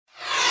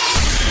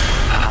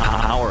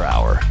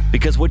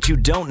Because what you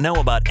don't know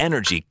about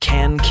energy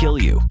can kill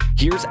you.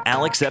 Here's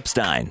Alex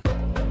Epstein.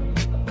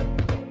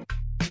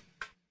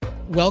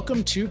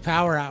 Welcome to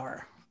Power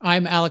Hour.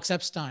 I'm Alex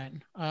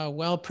Epstein.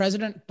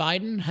 President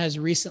Biden has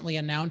recently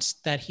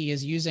announced that he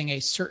is using a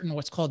certain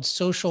what's called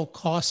social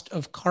cost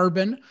of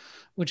carbon,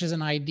 which is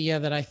an idea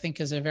that I think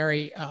is a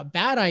very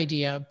bad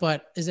idea,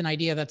 but is an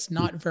idea that's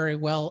not very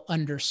well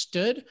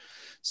understood.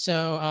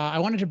 So I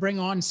wanted to bring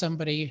on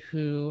somebody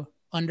who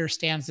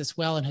understands this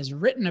well and has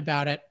written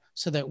about it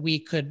so that we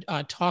could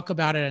talk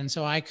about it. And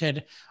so I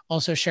could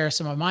also share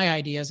some of my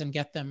ideas and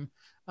get them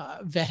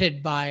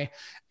vetted by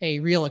a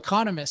real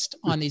economist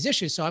on these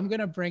issues. So I'm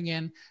going to bring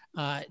in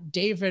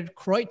David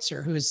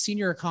Kreutzer, who is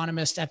senior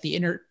economist at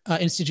the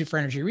Institute for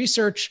Energy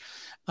Research,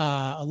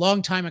 a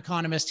longtime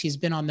economist. He's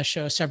been on the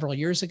show several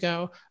years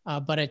ago,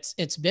 but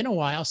it's been a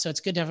while, so it's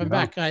good to have him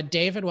back.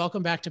 David,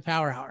 welcome back to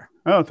Power Hour.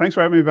 Oh, thanks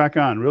for having me back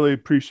on. Really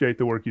appreciate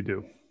the work you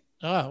do.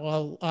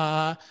 Oh,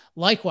 well,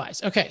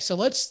 likewise. Okay, so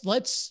let's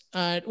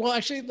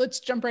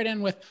jump right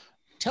in with,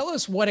 tell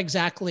us what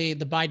exactly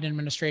the Biden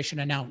administration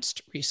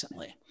announced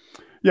recently.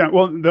 Yeah,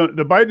 well,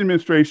 the Biden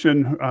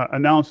administration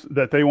announced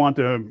that they want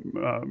to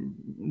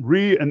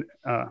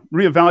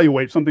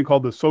reevaluate something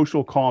called the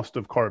social cost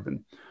of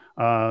carbon.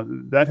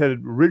 That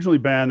had originally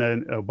been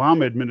an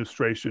Obama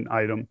administration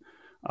item.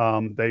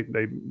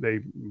 They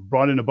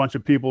brought in a bunch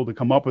of people to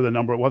come up with a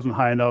number. It wasn't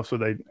high enough, so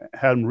they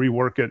had them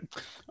rework it.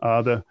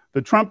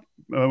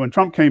 When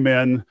Trump came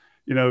in,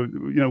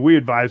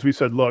 we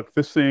said, look,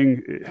 this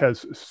thing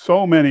has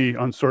so many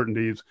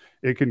uncertainties.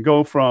 It can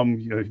go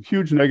from a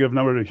huge negative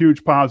number to a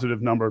huge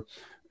positive number.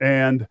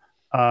 And,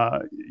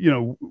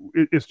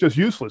 it's just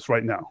useless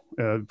right now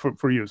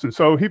for use. And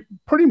so he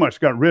pretty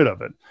much got rid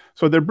of it.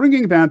 So they're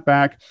bringing that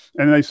back.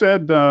 And they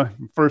said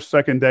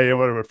second day or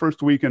whatever,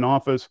 first week in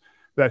office,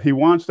 that he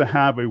wants to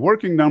have a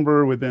working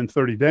number within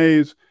 30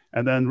 days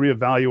and then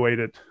reevaluate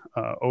it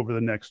over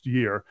the next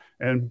year.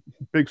 And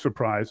big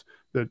surprise,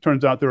 that it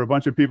turns out there were a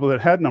bunch of people that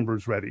had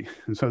numbers ready.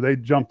 And so they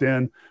jumped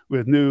in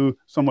with new,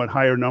 somewhat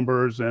higher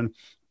numbers, and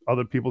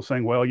other people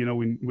saying, well,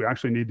 we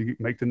actually need to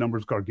make the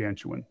numbers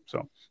gargantuan.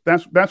 So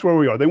that's where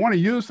we are. They want to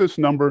use this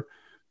number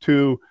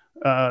to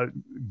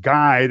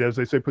guide, as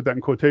they say, put that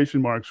in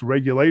quotation marks,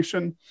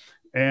 regulation.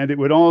 And it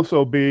would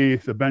also be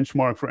the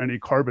benchmark for any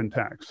carbon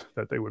tax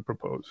that they would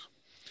propose.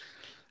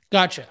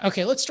 Gotcha.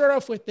 Okay, let's start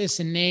off with this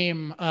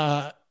name,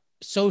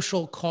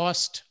 social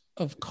cost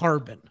of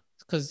carbon,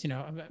 because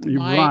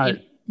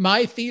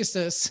my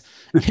thesis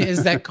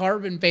is that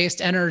carbon-based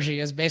energy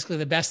is basically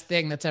the best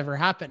thing that's ever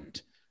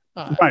happened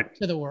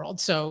to the world.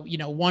 So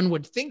one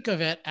would think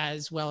of it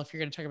as, well, if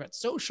you're going to talk about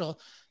social,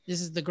 this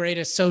is the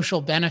greatest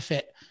social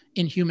benefit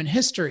in human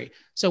history.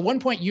 So one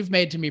point you've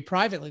made to me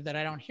privately that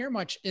I don't hear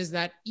much is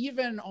that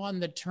even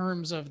on the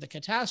terms of the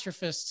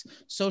catastrophists,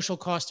 social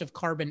cost of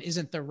carbon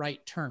isn't the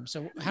right term.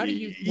 So how do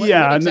you, what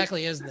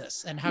exactly is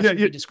this, and how should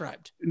it be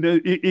described?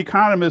 The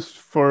economists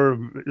for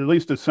at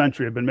least a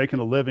century have been making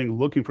a living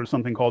looking for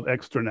something called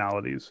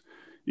externalities,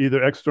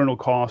 either external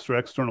costs or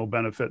external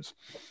benefits.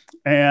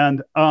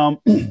 And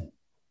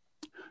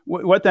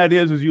what that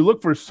is you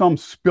look for some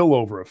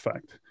spillover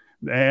effect.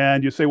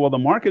 And you say, well, the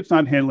market's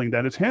not handling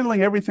that. It's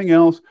handling everything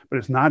else, but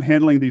it's not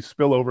handling these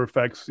spillover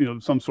effects,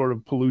 some sort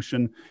of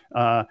pollution.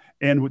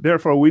 And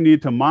therefore, we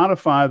need to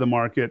modify the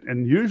market.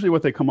 And usually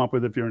what they come up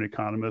with, if you're an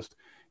economist,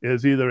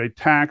 is either a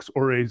tax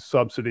or a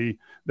subsidy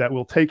that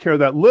will take care of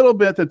that little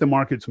bit that the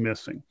market's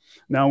missing.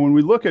 Now, when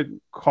we look at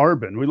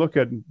carbon, we look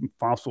at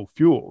fossil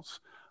fuels.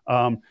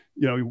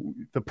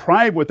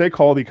 What they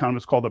call, the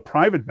economists call the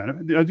private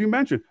benefit, as you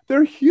mentioned,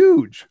 they're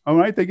huge. All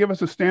right. They give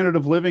us a standard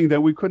of living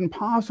that we couldn't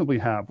possibly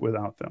have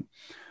without them.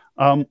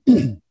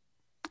 And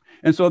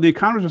so the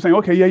economists are saying,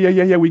 okay,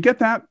 yeah, we get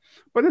that,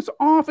 but it's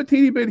off a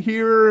teeny bit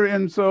here.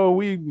 And so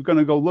we're going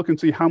to go look and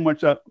see how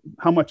much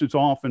it's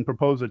off and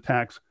propose a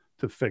tax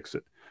to fix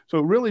it. So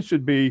it really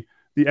should be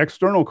the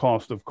external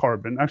cost of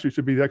carbon, actually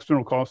should be the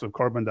external cost of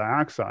carbon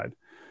dioxide.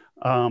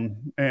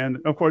 And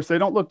of course, they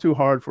don't look too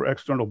hard for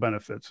external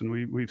benefits. And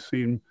we've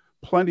seen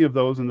plenty of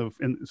those,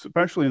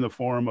 especially in the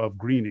form of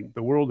greening.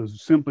 The world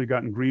has simply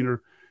gotten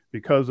greener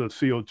because of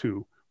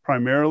CO2,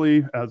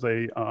 primarily as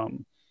a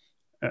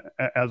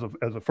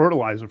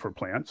fertilizer for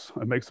plants.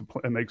 It makes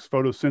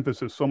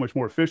photosynthesis so much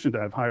more efficient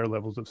to have higher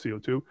levels of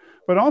CO2.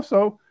 But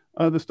also,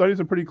 the studies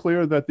are pretty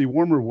clear that the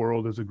warmer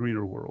world is a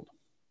greener world.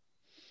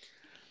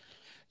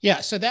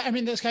 Yeah. So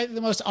the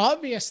most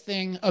obvious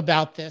thing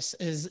about this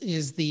is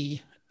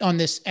on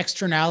this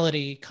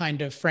externality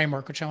kind of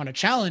framework, which I want to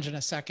challenge in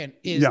a second,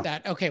 is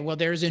that, okay, well,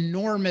 there's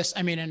enormous,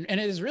 and it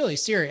is really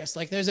serious.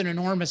 Like, there's an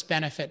enormous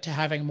benefit to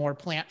having more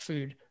plant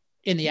food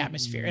in the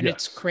atmosphere. And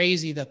it's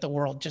crazy that the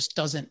world just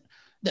doesn't,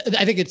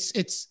 I think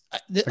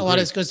a lot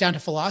of this goes down to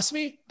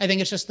philosophy. I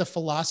think it's just the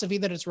philosophy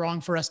that it's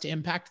wrong for us to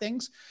impact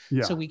things.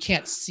 Yeah. So we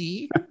can't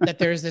see that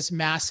there's this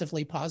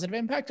massively positive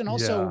impact. And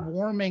also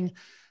warming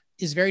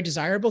is very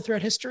desirable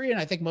throughout history. And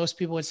I think most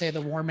people would say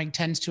the warming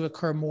tends to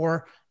occur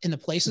more in the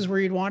places where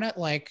you'd want it,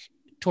 like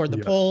toward the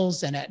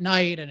poles and at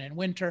night and in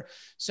winter.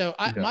 So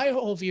my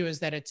whole view is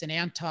that it's an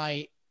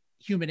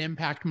human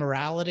impact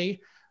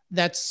morality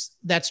that's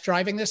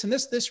driving this. And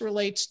this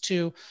relates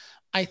to,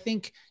 I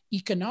think,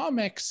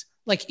 economics.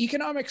 Like,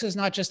 economics is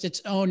not just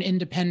its own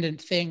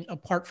independent thing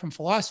apart from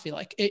philosophy.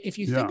 Like, if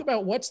you think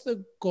about what's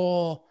the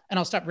goal, and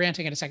I'll stop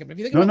ranting in a second, but if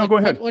you think about go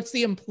ahead. What's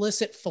the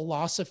implicit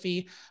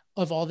philosophy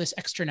of all this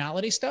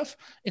externality stuff,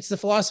 it's the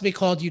philosophy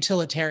called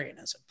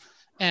utilitarianism.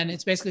 And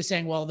it's basically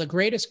saying, well, the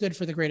greatest good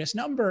for the greatest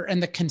number,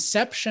 and the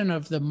conception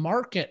of the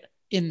market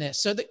in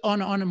this. So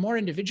on a more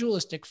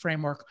individualistic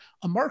framework,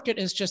 a market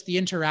is just the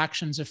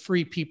interactions of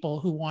free people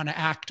who want to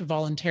act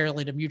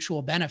voluntarily to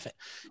mutual benefit.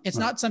 It's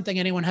not something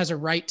anyone has a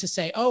right to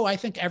say, oh, I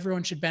think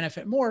everyone should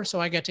benefit more,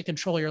 so I get to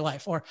control your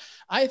life. Or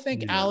I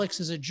think Alex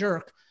is a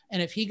jerk, and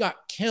if he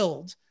got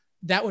killed,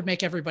 that would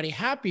make everybody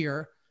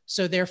happier.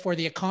 So therefore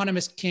the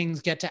economist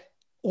kings get to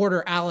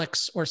order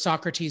Alex or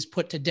Socrates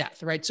put to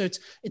death, right? So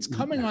it's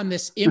coming on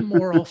this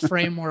immoral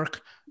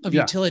framework of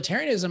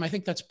utilitarianism. I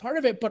think that's part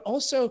of it, but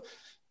also,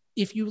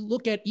 if you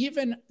look at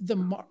even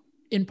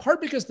in part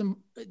because the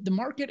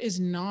market is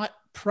not,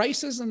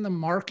 prices in the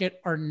market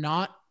are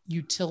not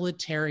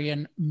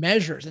utilitarian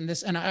measures.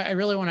 And I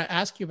really want to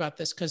ask you about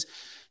this, because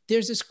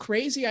there's this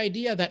crazy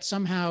idea that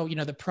somehow,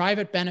 the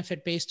private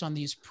benefit based on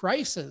these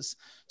prices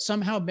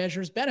somehow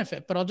measures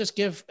benefit. But I'll just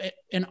give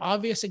an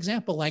obvious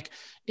example. Like,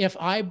 if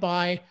I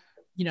buy,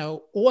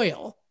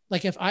 oil,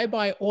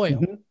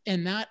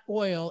 and that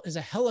oil is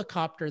a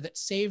helicopter that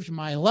saved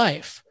my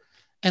life,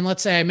 and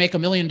let's say I make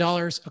 $1 million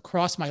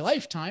across my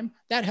lifetime,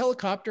 that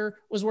helicopter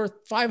was worth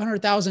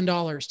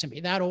 $500,000 to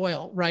me. That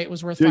oil, right,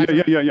 was worth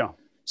 $500,000. Yeah.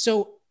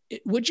 So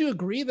would you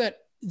agree that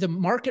the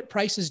market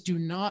prices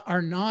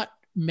are not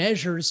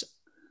measures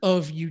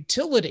of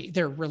utility?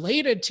 They're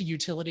related to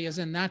utility, as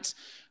in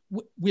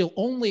we'll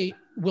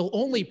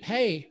only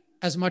pay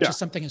as much as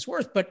something is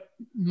worth, but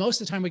most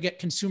of the time we get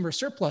consumer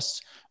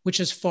surplus, which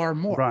is far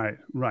more.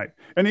 Right.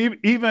 And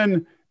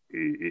even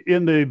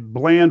in the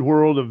bland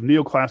world of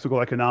neoclassical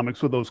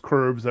economics, with those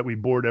curves that we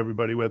bored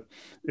everybody with,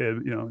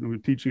 when we're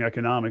teaching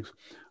economics,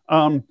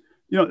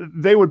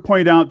 they would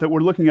point out that we're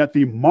looking at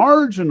the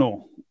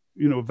marginal,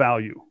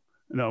 value,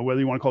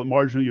 whether you want to call it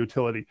marginal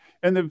utility.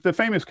 And the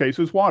famous case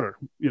is water.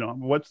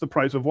 What's the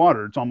price of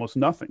water? It's almost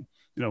nothing.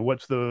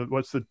 What's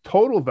the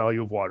total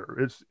value of water?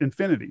 It's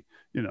infinity.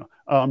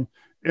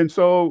 And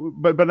so,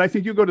 but I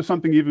think you go to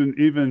something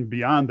even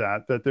beyond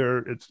that.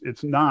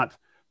 It's not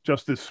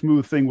just this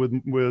smooth thing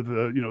with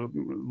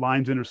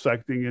lines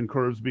intersecting and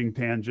curves being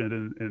tangent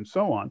and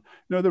so on.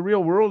 The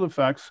real world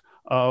effects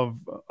of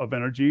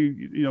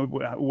energy,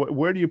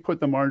 where do you put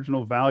the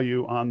marginal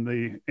value on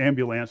the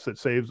ambulance that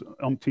saves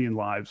umpteen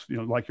lives,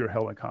 like your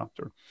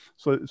helicopter?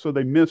 So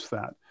they miss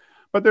that.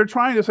 But they're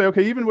trying to say,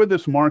 okay, even with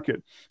this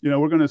market,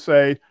 we're going to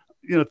say,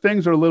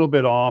 things are a little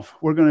bit off.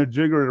 We're going to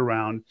jigger it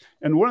around.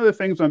 And one of the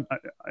things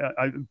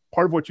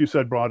part of what you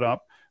said brought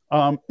up,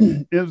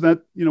 is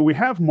that, we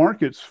have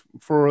markets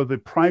for the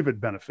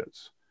private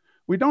benefits.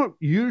 We don't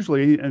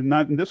usually, and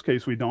not in this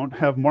case, we don't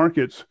have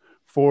markets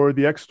for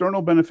the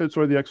external benefits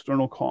or the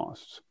external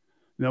costs.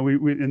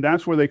 And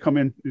that's where they come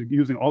in,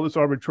 using all this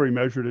arbitrary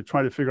measure to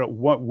try to figure out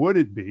what would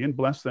it be, and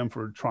bless them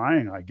for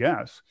trying, I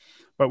guess.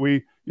 But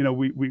we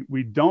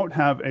don't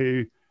have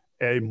a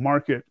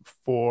market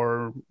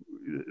for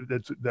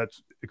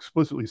that's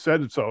explicitly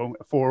said so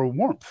for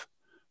warmth.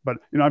 But,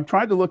 I've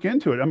tried to look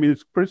into it. I mean,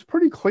 it's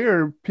pretty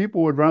clear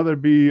people would rather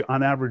be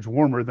on average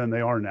warmer than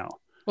they are now.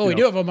 Well, we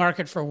do have a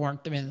market for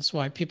warmth. I mean, that's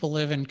why people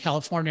live in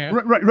California.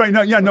 Right.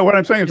 No, what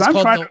I'm saying is I'm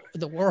trying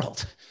the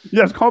world.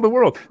 Yeah, it's called the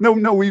world. No,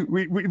 we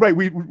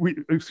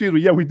excuse me.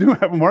 Yeah, we do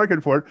have a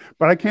market for it,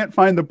 but I can't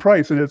find the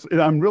price. And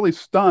I'm really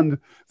stunned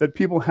that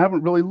people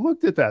haven't really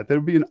looked at that. That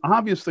would be an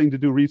obvious thing to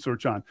do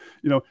research on.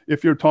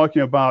 If you're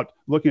talking about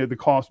looking at the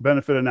cost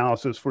benefit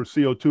analysis for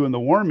CO2 and the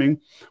warming,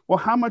 well,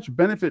 how much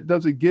benefit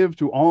does it give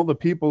to all the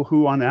people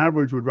who on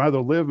average would rather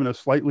live in a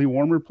slightly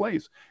warmer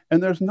place?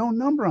 And there's no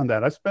number on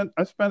that. I spent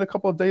a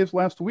couple of days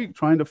last week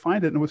trying to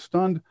find it and was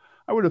stunned.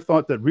 I would have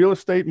thought that real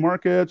estate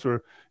markets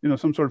or,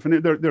 some sort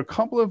of, there are a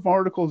couple of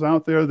articles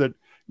out there that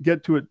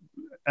get to it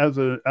as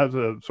a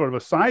sort of a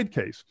side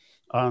case.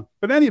 But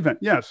in any event,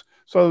 yes.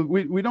 So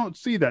we don't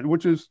see that,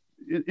 which is,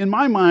 in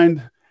my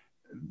mind,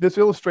 this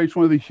illustrates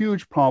one of the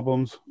huge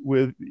problems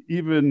with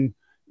even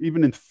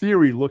in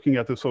theory, looking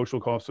at the social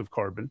cost of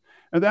carbon.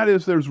 And that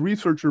is there's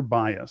researcher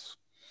bias.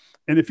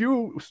 And if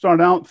you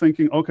start out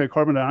thinking, okay,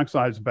 carbon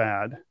dioxide is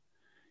bad,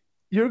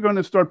 you're going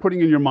to start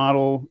putting in your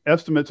model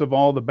estimates of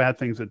all the bad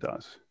things it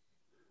does.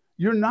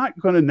 You're not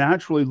going to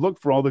naturally look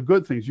for all the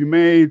good things. You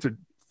may to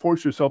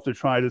force yourself to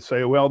try to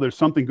say, well, there's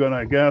something good,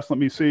 I guess, let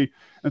me see,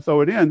 and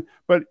throw it in.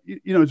 But,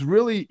 it's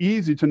really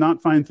easy to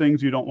not find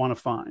things you don't want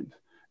to find.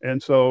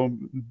 And so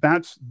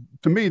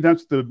to me,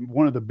 that's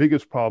one of the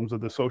biggest problems of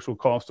the social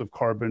cost of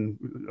carbon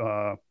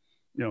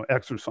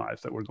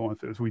exercise that we're going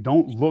through, is we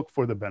don't look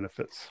for the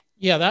benefits.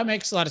 Yeah, that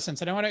makes a lot of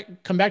sense. And I want to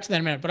come back to that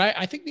in a minute, but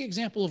I think the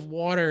example of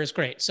water is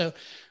great. So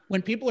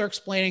when people are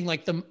explaining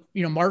like the,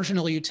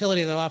 marginal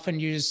utility, they'll often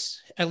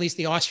use, at least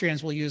the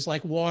Austrians will use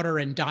like water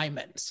and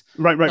diamonds.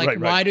 Right.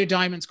 Why do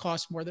diamonds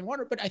cost more than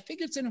water? But I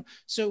think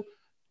so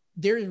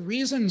there are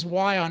reasons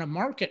why on a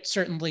market,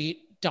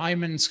 certainly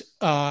diamonds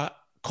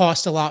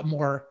cost a lot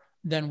more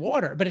than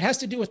water, but it has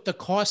to do with the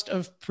cost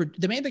of,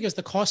 the main thing is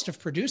the cost of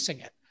producing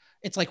it.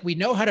 It's like, we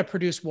know how to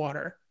produce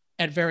water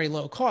at very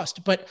low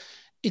cost, but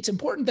it's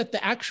important that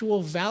the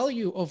actual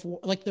value of,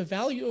 like, the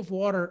value of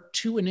water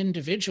to an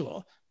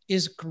individual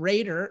is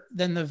greater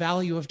than the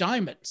value of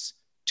diamonds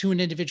to an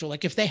individual.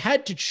 Like, if they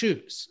had to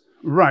choose,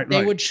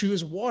 they would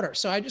choose water.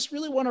 So I just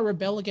really want to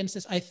rebel against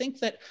this. I think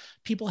that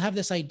people have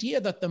this idea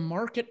that the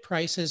market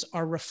prices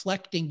are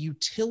reflecting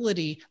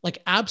utility, like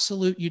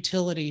absolute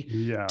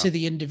utility to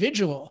the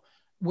individual.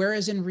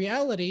 Whereas in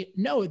reality,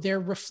 no, they're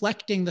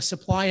reflecting the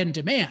supply and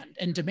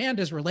demand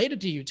is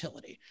related to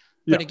utility.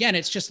 But again,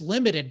 it's just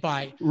limited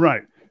by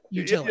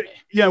utility.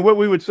 Yeah. What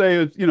we would say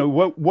is,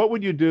 what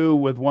would you do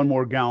with one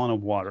more gallon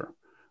of water?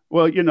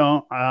 Well,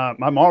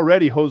 I'm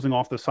already hosing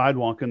off the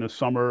sidewalk in the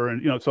summer.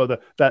 And, so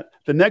the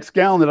next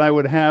gallon that I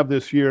would have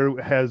this year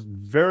has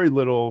very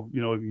little,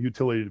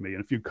 utility to me.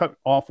 And if you cut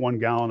off 1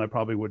 gallon, I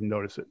probably wouldn't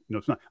notice it.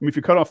 It's not, if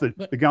you cut off the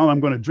gallon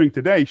I'm going to drink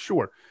today,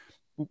 sure.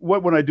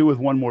 What would I do with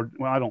one more?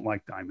 Well, I don't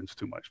like diamonds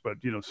too much, but,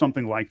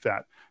 something like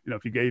that,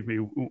 if you gave me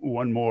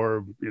one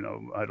more,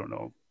 I don't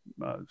know,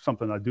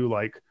 something I do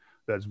like,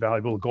 that's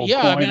valuable, gold coin.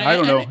 I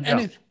don't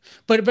know.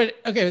 But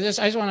okay, I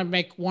just want to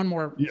make one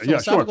more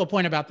philosophical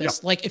point about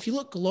this. Like, if you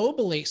look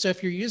globally, so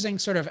if you're using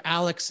sort of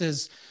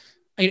Alex's,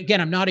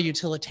 again, I'm not a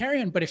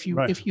utilitarian, but if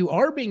you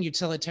are being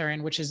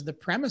utilitarian, which is the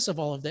premise of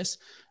all of this,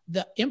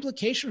 the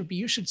implication would be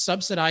you should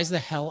subsidize the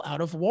hell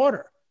out of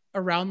water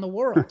around the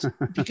world.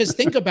 Because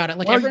think about it,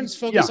 like, everyone's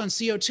focused on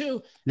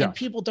CO2 and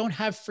people don't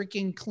have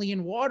freaking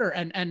clean water.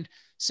 And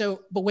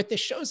so, but what this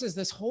shows is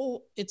this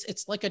whole,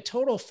 it's like a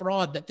total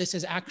fraud that this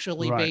is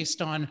actually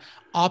based on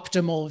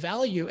optimal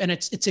value. And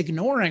it's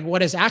ignoring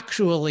what is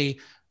actually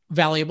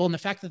valuable. And the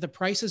fact that the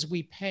prices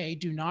we pay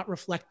do not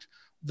reflect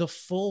the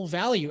full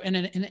value.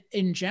 And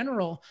in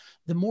general,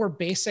 the more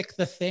basic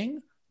the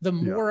thing, the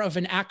more of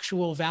an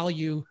actual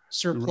value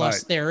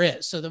surplus there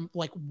is. So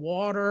like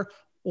water,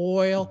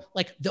 oil,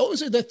 like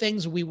those are the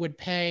things we would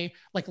pay,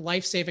 like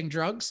life-saving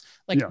drugs.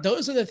 Like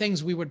those are the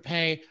things we would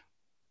pay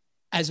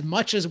as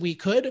much as we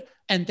could.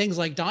 And things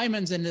like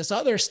diamonds and this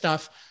other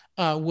stuff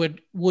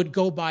would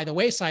go by the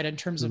wayside in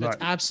terms of its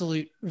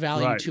absolute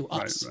value to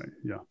us.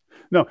 Yeah.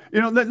 No,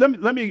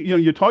 let me,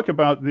 you talk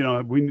about,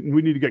 we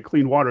need to get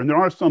clean water. And there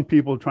are some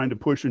people trying to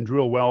push and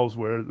drill wells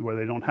where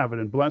they don't have it,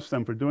 and bless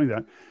them for doing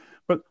that.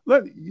 But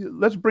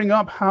let's bring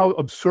up how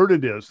absurd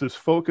it is, this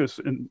focus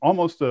and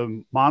almost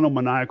a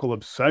monomaniacal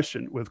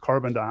obsession with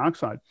carbon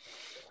dioxide.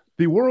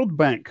 The World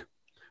Bank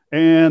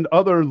and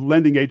other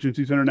lending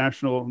agencies,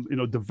 international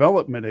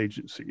development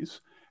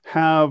agencies,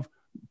 have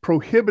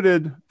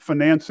prohibited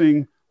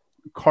financing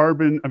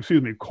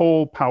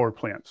coal power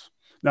plants.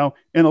 Now,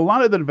 in a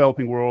lot of the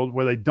developing world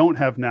where they don't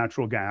have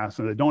natural gas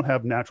and they don't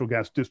have natural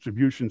gas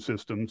distribution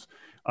systems,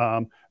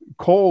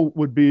 coal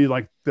would be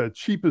like the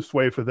cheapest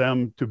way for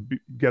them to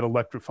get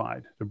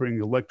electrified, to bring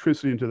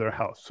electricity into their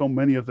house. So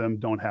many of them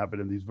don't have it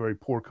in these very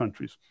poor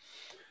countries.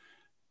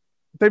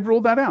 They've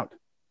ruled that out.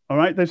 All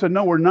right. They said,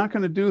 no, we're not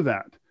going to do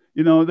that.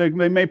 They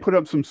may put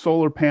up some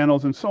solar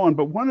panels and so on,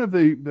 but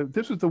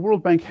this is the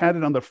World Bank had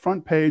it on the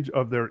front page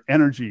of their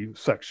energy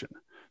section.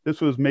 This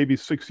was maybe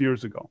 6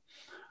 years ago.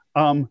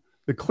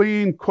 The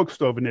Clean Cook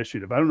Stove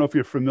Initiative. I don't know if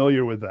you're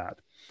familiar with that.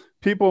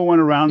 People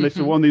went around, they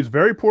said, well, in these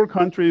very poor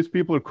countries,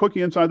 people are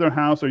cooking inside their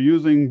house, they're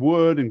using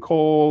wood and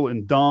coal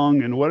and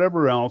dung and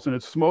whatever else, and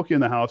it's smoky in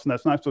the house, and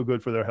that's not so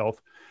good for their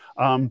health.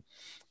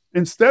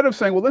 Instead of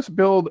saying, well, let's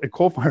build a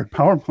coal-fired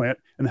power plant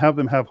and have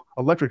them have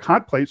electric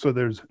hot plates so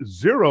there's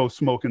zero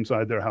smoke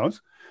inside their house,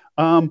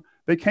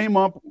 they came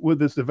up with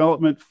this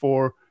development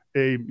for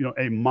a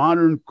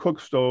modern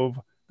cook stove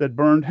that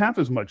burned half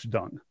as much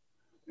dung.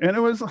 And it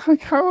was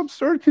like, how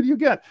absurd could you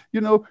get?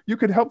 You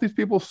could help these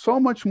people so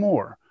much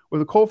more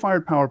with a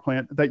coal-fired power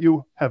plant that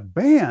you have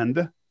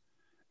banned.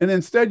 And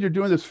instead, you're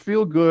doing this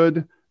feel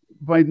good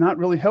by not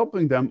really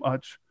helping them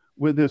much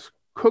with this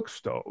cook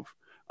stove.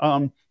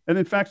 And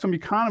in fact, some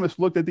economists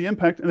looked at the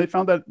impact and they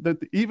found that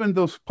even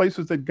those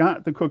places that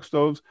got the cook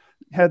stoves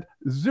had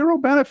zero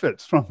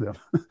benefits from them.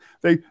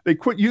 They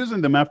quit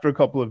using them after a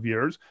couple of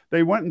years.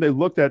 They went and they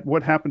looked at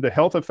what happened to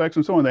health effects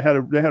and so on. They had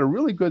a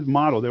really good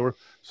model. There were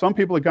some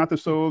people that got the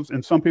stoves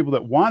and some people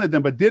that wanted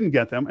them but didn't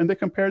get them. And they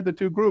compared the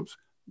two groups.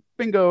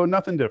 Bingo,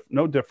 nothing different,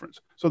 no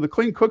difference. So the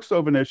Clean Cook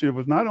Stove Initiative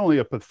was not only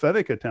a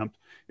pathetic attempt,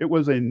 it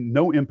was a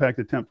no impact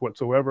attempt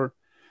whatsoever.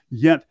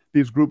 Yet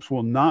these groups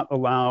will not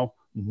allow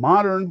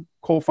modern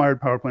coal-fired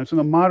power plants.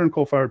 And a modern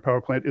coal-fired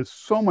power plant is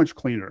so much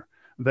cleaner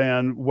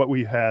than what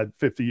we had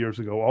 50 years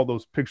ago. All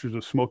those pictures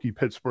of smoky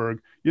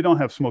Pittsburgh. You don't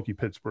have smoky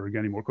Pittsburgh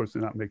anymore. Of course,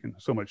 they're not making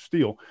so much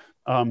steel,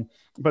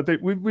 but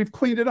we've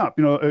cleaned it up.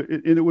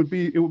 And it would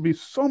be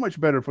so much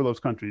better for those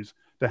countries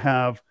to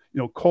have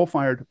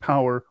coal-fired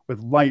power with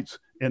lights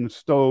and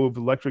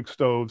electric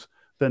stoves,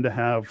 than to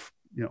have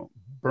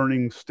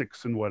burning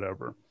sticks and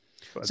whatever.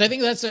 But, So I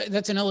think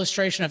that's an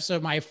illustration of, so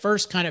my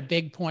first kind of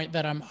big point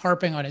that I'm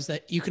harping on is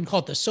that you can call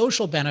it the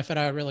social benefit.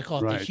 I would really call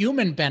it the right,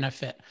 human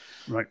benefit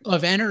right,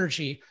 of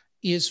energy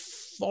is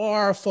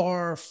far,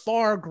 far,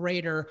 far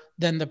greater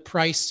than the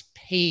price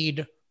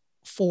paid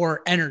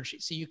for energy.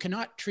 So you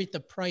cannot treat the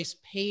price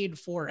paid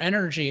for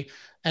energy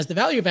as the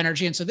value of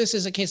energy. And so this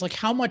is a case like,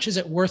 how much is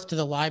it worth to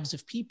the lives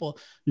of people to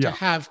yeah,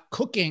 have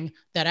cooking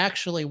that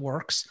actually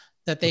works,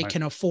 that they right,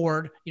 can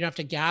afford? You don't have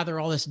to gather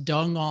all this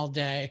dung all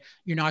day.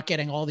 You're not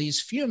getting all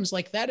these fumes.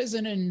 Like, that is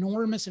an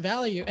enormous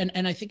value.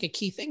 And I think a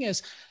key thing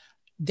is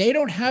they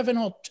don't have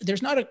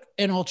there's not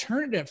an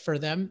alternative for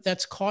them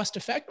that's cost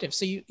effective.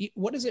 So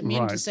what does it mean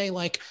to right, say,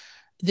 like,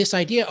 this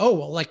idea, oh,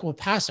 well, like, we'll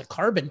pass a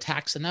carbon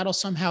tax and that'll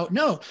somehow,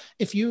 no,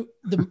 if you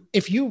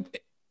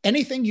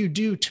anything you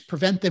do to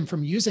prevent them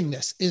from using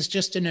this is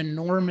just an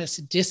enormous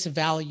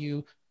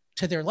disvalue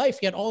to their life.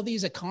 Yet all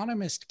these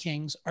economist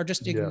kings are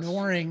just yes,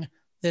 ignoring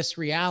this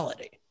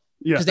reality,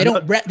 yeah, because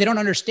they don't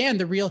understand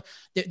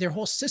their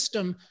whole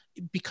system,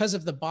 because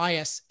of the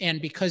bias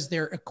and because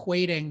they're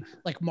equating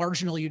like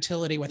marginal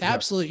utility with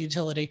absolute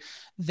utility.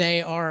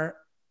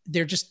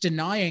 They're just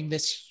denying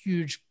this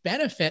huge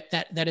benefit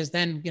that is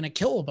then going to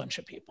kill a bunch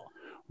of people.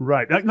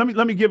 right.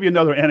 Let me give you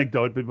another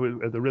anecdote, but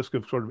at the risk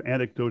of sort of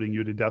anecdoting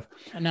you to death.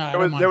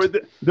 No,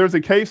 There's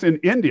a case in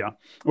India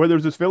where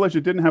there's this village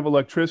that didn't have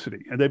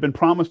electricity, and they've been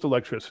promised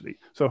electricity.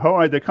 So how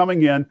are they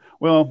coming in?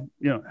 Well,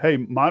 hey,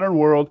 modern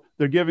world,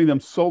 they're giving them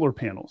solar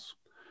panels.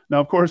 Now,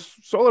 of course,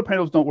 solar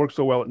panels don't work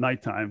so well at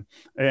nighttime,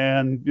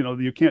 and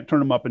you can't turn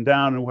them up and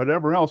down and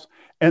whatever else.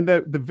 And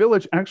the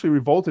village actually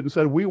revolted and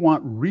said, "We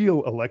want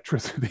real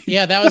electricity."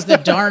 Yeah, that was the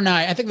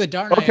Darnay. I think the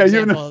Darnay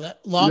example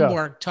that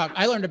Lomborg talked.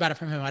 I learned about it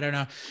from him. I don't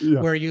know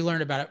where you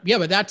learned about it. Yeah,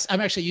 but I'm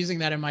actually using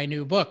that in my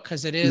new book,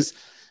 because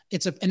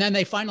and then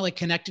they finally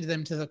connected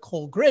them to the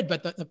coal grid.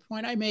 But the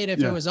point I made,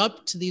 if it was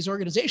up to these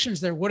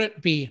organizations, there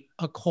wouldn't be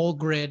a coal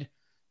grid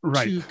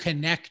to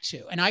connect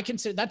to. And I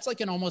consider that's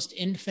like an almost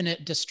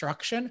infinite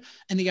destruction.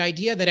 And the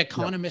idea that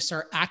economists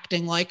are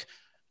acting like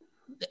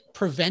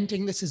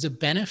preventing this as a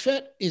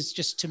benefit is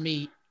just, to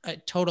me, a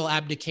total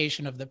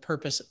abdication of the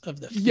purpose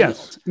of the field.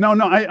 Yes. No,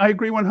 I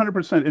agree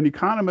 100%. And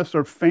economists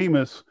are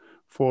famous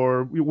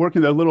for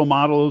working their little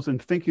models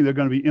and thinking they're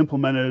going to be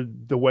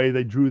implemented the way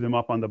they drew them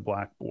up on the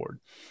blackboard.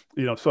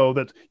 So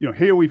that,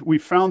 here we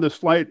found this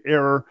slight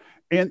error.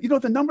 And,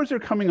 the numbers they're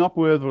coming up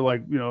with are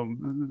like,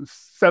 $7,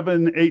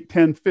 $8, $10,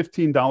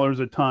 $15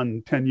 a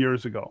ton 10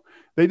 years ago.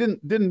 That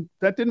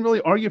didn't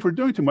really argue for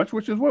doing too much,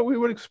 which is what we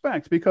would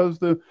expect, because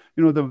the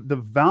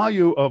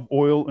value of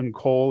oil and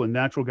coal and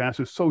natural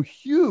gas is so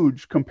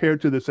huge compared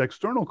to this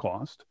external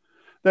cost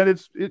that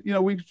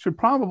we should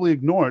probably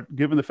ignore it,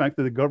 given the fact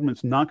that the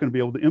government's not going to be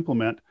able to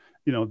implement,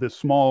 this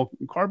small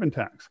carbon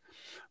tax.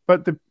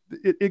 But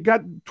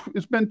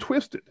it's been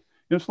twisted.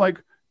 It's like,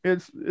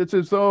 it's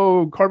as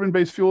though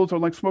carbon-based fuels are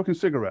like smoking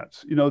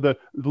cigarettes. The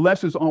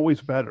less is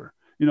always better.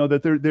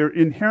 That they're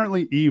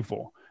inherently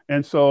evil,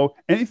 and so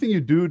anything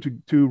you do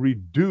to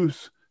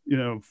reduce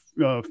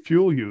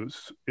fuel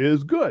use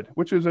is good,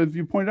 which is, as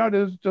you point out,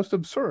 is just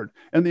absurd.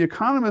 And the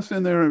economists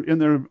in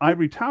their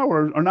ivory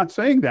tower are not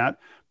saying that,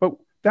 but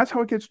that's how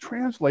it gets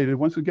translated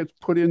once it gets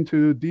put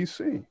into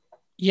DC.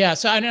 Yeah.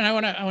 So I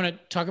want to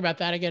talk about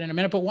that again in a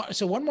minute. But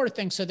one more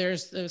thing. So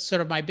there's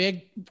sort of my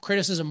big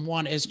criticism.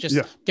 One is just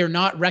they're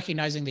not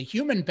recognizing the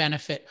human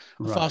benefit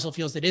of fossil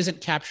fuels that isn't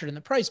captured in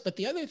the price. But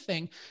the other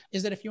thing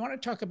is that if you want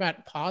to talk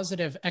about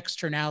positive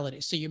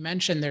externalities, so you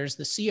mentioned there's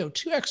the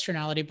CO2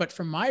 externality, but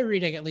from my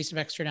reading, at least, of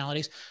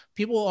externalities,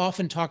 people will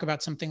often talk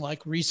about something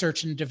like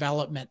research and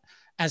development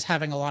as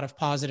having a lot of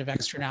positive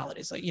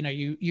externalities. Like,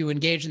 you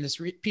engage in this,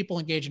 people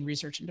engage in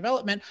research and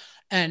development,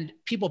 and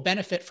people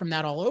benefit from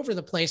that all over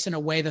the place in a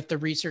way that the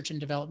research and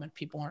development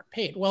people aren't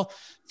paid. Well,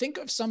 think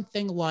of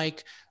something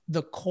like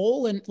the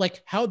coal and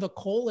like how the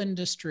coal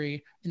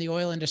industry and the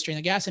oil industry and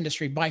the gas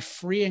industry, by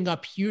freeing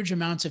up huge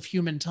amounts of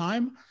human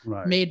time,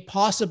 made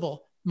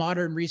possible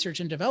modern research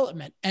and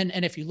development.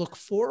 And if you look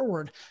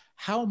forward,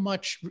 how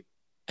much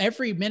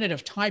every minute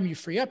of time you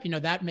free up,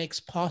 that makes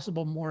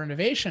possible more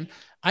innovation.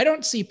 I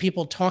don't see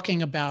people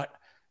talking about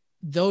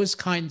those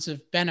kinds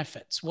of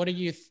benefits. What do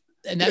you?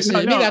 And that's to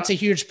me, that's a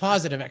huge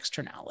positive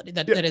externality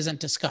that isn't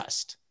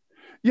discussed.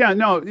 Yeah,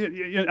 no,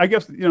 I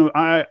guess,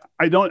 I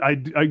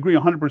agree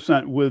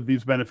 100% with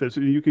these benefits.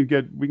 We can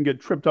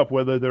get tripped up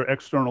whether they're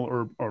external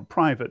or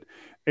private.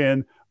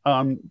 And,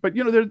 but,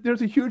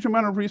 there's a huge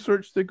amount of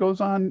research that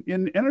goes on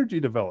in energy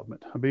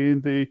development. I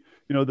mean,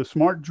 the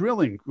smart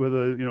drilling with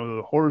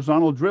the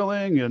horizontal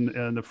drilling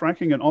and the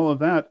fracking and all of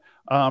that.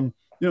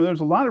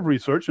 There's a lot of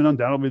research, and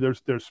undoubtedly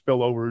there's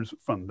spillovers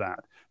from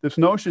that. This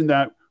notion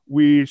that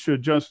we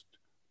should just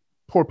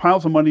pour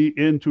piles of money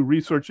into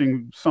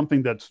researching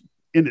something that's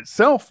in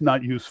itself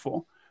not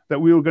useful, that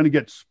we were going to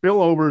get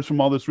spillovers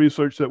from all this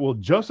research that will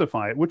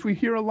justify it, which we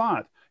hear a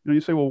lot.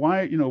 You say, well,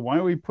 why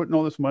are we putting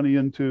all this money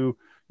into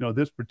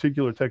this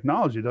particular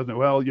technology? Doesn't it?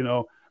 Well,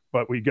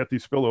 but we get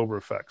these spillover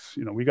effects.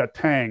 We got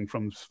Tang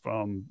from this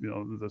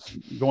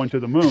going to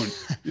the moon.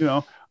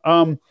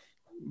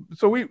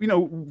 So we,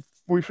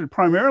 we should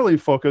primarily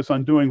focus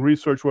on doing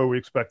research where we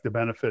expect the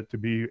benefit to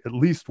be at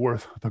least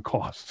worth the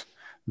cost.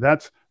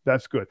 That's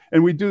good.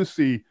 And we do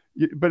see,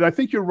 but I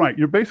think you're right.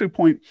 Your basic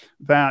point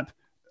that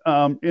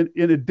in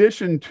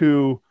addition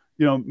to,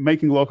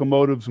 making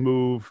locomotives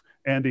move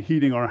and to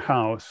heating our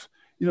house,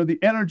 the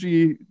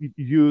energy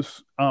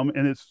use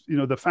and it's,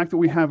 the fact that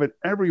we have it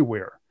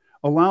everywhere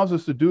allows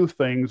us to do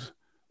things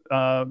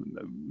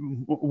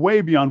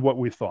way beyond what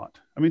we thought.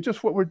 I mean,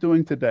 just what we're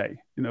doing today,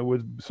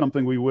 was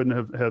something we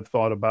wouldn't have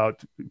thought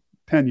about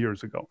 10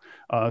 years ago,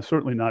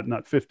 certainly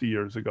not 50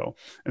 years ago.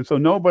 And so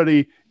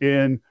nobody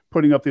in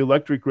putting up the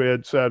electric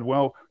grid said,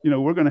 well,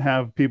 we're going to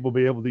have people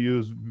be able to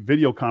use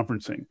video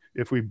conferencing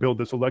if we build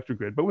this electric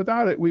grid. But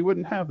without it, we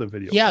wouldn't have the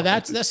video. Yeah,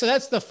 that's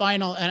the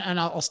final, and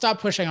I'll stop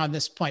pushing on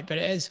this point, but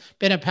it has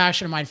been a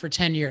passion of mine for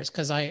 10 years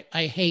because I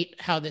hate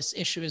how this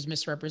issue is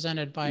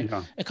misrepresented by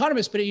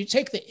economists. But you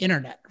take the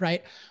internet,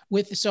 right?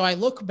 So I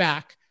look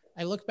back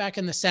in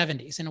the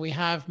 70s and we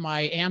have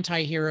my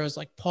anti-heroes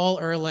like Paul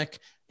Ehrlich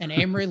and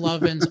Amory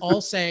Lovins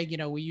all saying,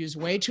 we use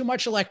way too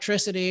much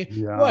electricity.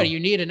 Yeah. What, do you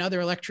need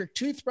another electric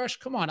toothbrush?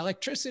 Come on,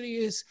 electricity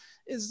is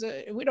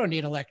we don't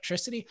need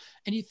electricity.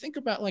 And you think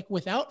about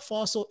without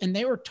fossil, and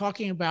they were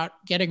talking about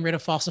getting rid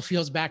of fossil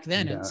fuels back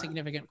then in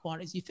significant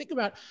quantities. You think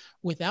about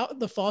without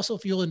the fossil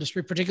fuel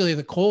industry, particularly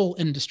the coal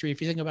industry,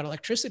 if you think about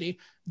electricity,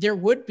 there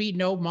would be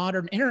no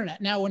modern internet.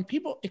 Now, when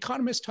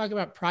economists talk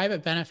about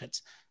private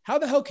benefits, how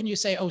the hell can you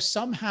say,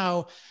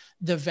 somehow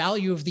the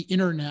value of the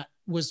internet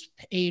was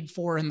paid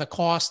for in the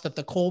cost that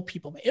the coal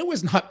people made? It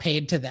was not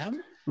paid to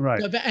them.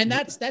 Right. And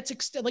that's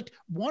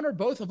one or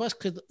both of us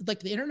could, the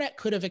internet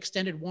could have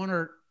extended one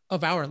or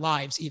of our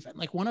lives even.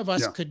 One of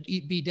us could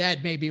be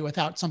dead maybe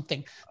without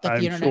something that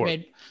the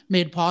internet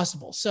made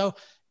possible. So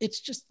it's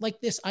just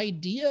this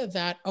idea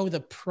that,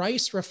 the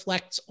price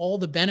reflects all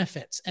the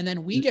benefits. And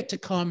then we get to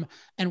come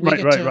and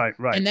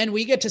and then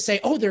we get to say,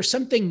 there's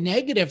something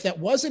negative that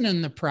wasn't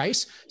in the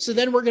price. So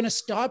then we're going to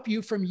stop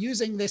you from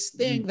using this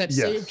thing that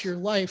saved your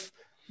life.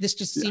 This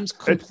just seems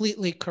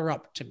completely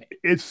corrupt to me.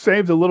 It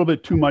saved a little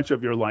bit too much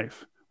of your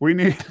life. We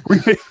need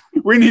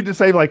to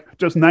save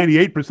just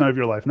 98% of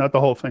your life, not the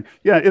whole thing.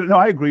 Yeah,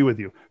 I agree with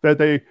you that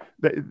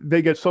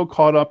they get so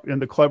caught up in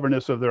the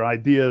cleverness of their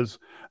ideas,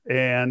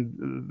 and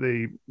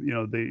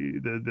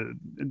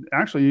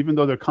actually, even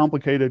though they're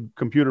complicated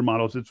computer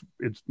models,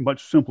 it's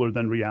much simpler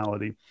than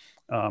reality,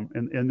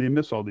 and they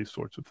miss all these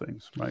sorts of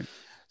things, right?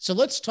 So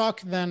let's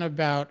talk then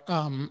about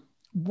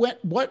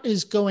what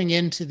is going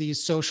into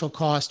these social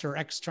cost or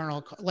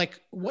external,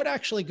 what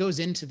actually goes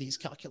into these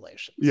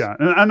calculations? Yeah.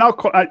 And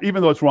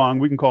even though it's wrong,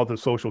 we can call it the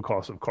social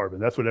cost of carbon.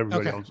 That's what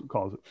everybody else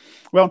calls it.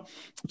 Well,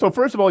 so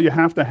first of all, you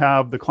have to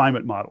have the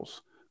climate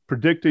models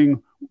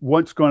predicting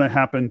what's going to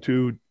happen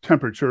to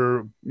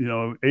temperature,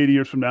 80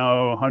 years from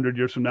now, 100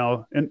 years from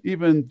now, and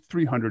even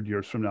 300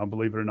 years from now,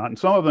 believe it or not. And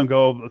some of them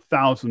go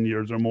 1,000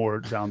 years or more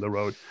down the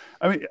road.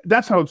 I mean,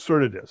 that's how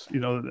absurd it is,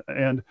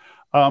 and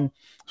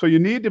so you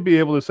need to be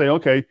able to say,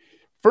 okay,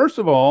 first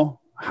of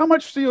all, how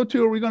much CO2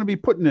 are we going to be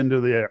putting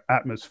into the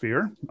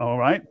atmosphere? All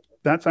right.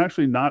 That's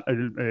actually not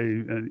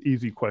an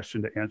easy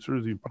question to answer,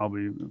 as you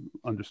probably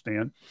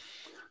understand.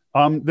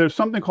 There's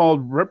something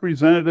called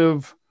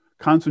representative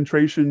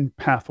concentration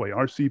pathway,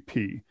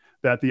 RCP,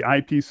 that the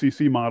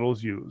IPCC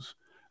models use.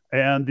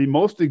 And the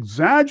most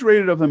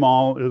exaggerated of them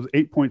all is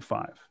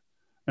 8.5.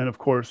 And of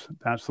course,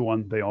 that's the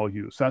one they all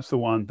use. That's the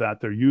one that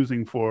they're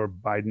using for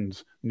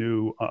Biden's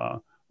new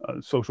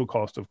social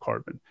cost of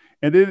carbon.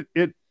 And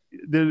it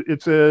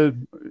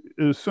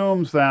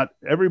assumes that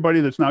everybody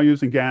that's now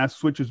using gas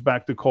switches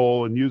back to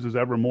coal and uses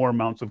ever more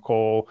amounts of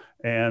coal,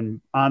 and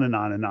on and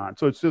on and on.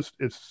 So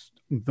it's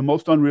the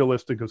most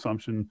unrealistic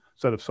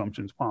set of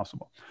assumptions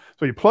possible.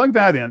 So you plug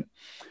that in,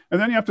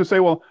 and then you have to say,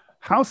 well,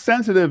 how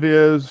sensitive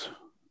is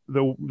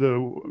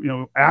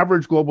the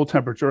average global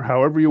temperature,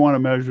 however you want to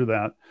measure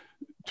that,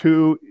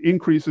 to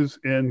increases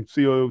in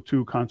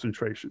CO2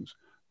 concentrations?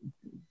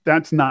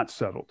 That's not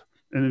settled.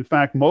 And in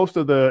fact, most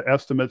of the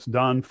estimates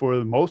done for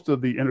most of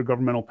the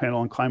Intergovernmental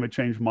Panel on Climate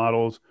Change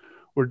models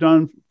were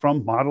done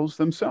from models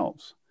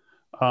themselves.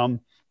 And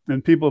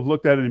people have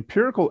looked at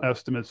empirical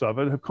estimates of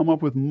it, have come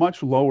up with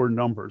much lower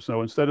numbers.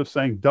 So instead of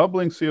saying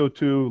doubling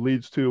CO2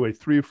 leads to a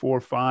 3,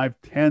 4, 5,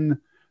 10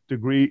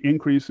 degree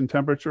increase in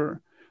temperature,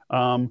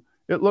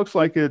 it looks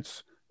like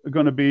it's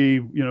going to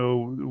be,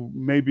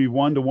 maybe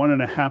 1 to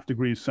 1.5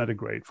 degrees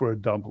centigrade for a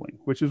doubling,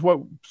 which is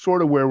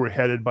sort of where we're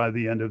headed by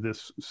the end of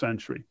this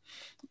century.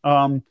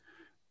 That's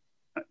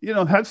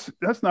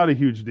not a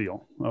huge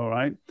deal. All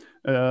right.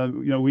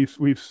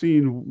 We've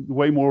seen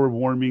way more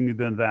warming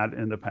than that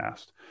in the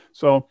past.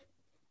 So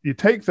you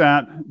take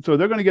that, so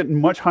they're going to get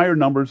much higher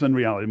numbers than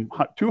reality.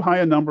 Too high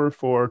a number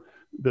for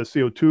the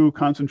CO2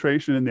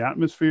 concentration in the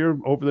atmosphere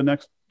over the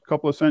next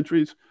couple of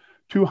centuries.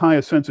 Too high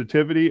a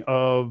sensitivity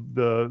of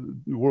the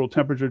world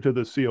temperature to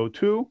the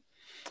CO2.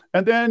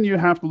 And then you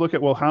have to look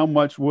at, well, how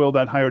much will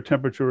that higher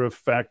temperature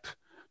affect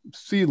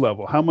sea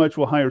level? How much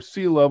will higher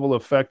sea level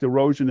affect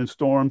erosion and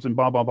storms and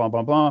blah, blah, blah,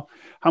 blah, blah?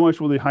 How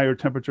much will the higher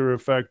temperature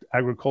affect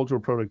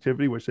agricultural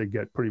productivity, which they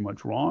get pretty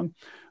much wrong?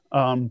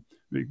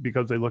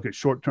 because they look at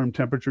short-term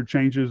temperature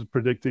changes,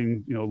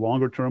 predicting,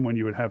 longer term when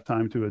you would have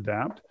time to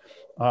adapt,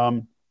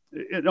 and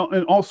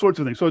all sorts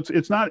of things. So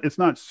it's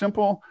not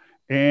simple,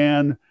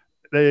 and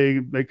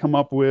they come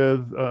up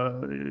with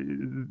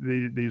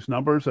these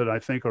numbers that I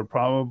think are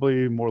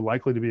probably more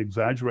likely to be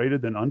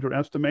exaggerated than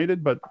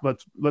underestimated. But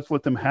let's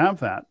let them have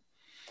that.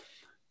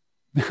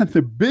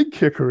 The big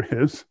kicker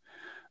is,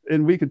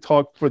 and we could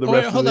talk for the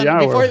rest of the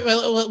hour.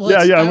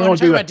 I want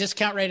to talk about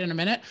discount rate in a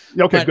minute.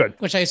 Okay, good.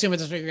 Which I assume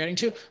is what you're getting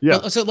to. Yeah.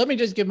 Well, so let me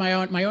just give my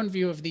own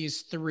view of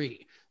these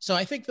three. So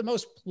I think the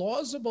most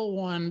plausible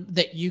one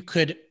that you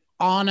could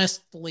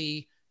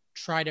honestly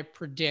try to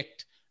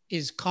predict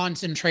is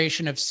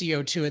concentration of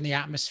CO2 in the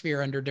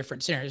atmosphere under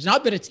different scenarios.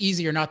 Not that it's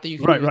easy or not that you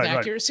can do with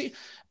accuracy,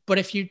 but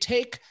if you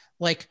take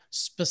like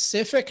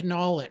specific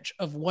knowledge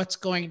of what's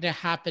going to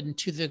happen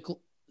to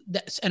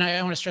and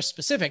I want to stress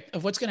specific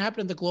of what's going to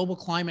happen in the global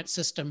climate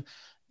system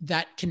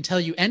that can tell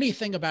you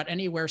anything about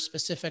anywhere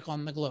specific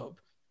on the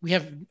globe. We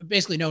have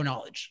basically no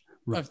knowledge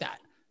of that.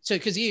 So,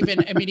 because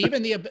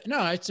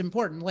it's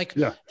important.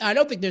 I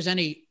don't think there's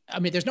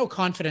there's no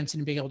confidence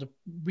in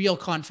real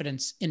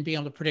confidence in being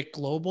able to predict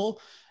global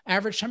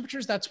average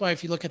temperatures. That's why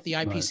if you look at the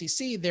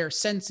IPCC, their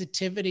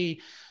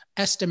sensitivity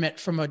estimate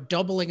from a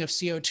doubling of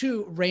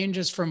CO2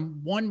 ranges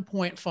from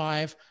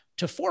 1.5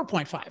 to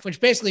 4.5, which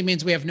basically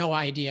means we have no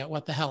idea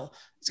what the hell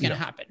is going to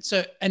happen.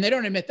 So, and they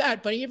don't admit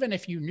that, but even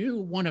if you knew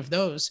one of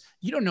those,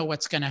 you don't know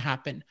what's going to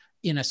happen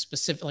in a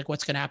specific, like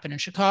what's going to happen in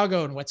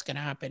Chicago and what's going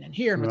to happen in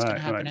here and what's going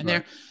to happen in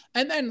there.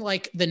 And then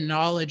like the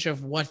knowledge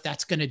of what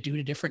that's going to do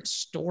to different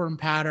storm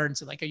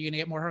patterns. Like, are you going to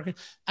get more?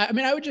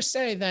 I would just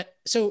say that,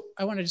 so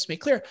I want to just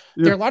make clear,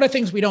 there are a lot of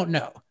things we don't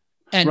know.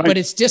 But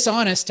it's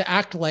dishonest to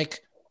act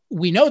like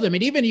we know them.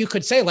 And even you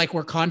could say like,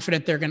 we're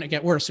confident they're going to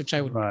get worse, which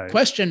I would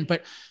question.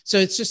 But so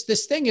it's just,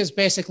 this thing is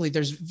basically,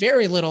 there's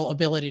very little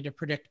ability to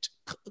predict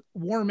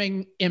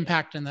warming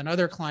impact and then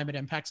other climate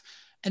impacts.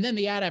 And then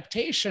the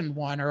adaptation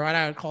one, or what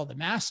I would call the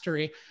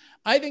mastery,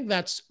 I think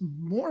that's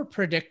more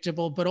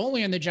predictable, but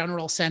only in the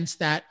general sense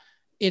that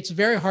it's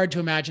very hard to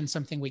imagine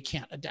something we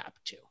can't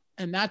adapt to.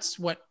 And that's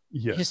what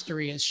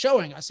history is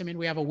showing us. I mean,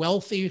 we have a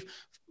wealthy,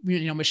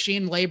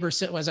 machine labor,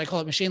 as I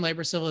call it, machine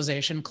labor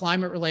civilization.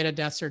 Climate related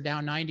deaths are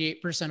down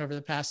 98% over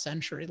the past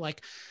century.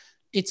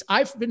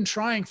 I've been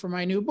trying for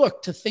my new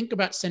book to think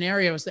about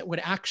scenarios that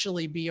would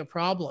actually be a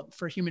problem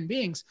for human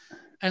beings.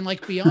 And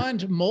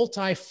beyond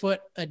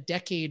multi-foot a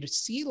decade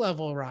sea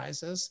level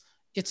rises,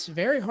 it's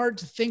very hard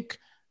to think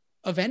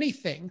of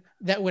anything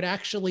that would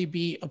actually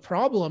be a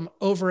problem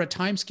over a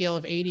timescale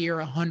of 80 or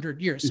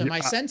 100 years. So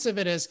my sense of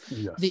it is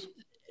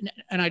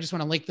and I just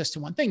want to link this to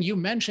one thing. You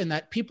mentioned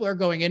that people are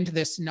going into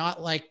this not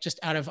just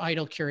out of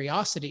idle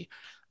curiosity,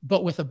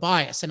 but with a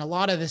bias. And a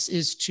lot of this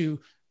is to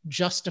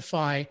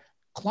justify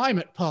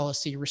climate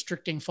policy,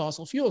 restricting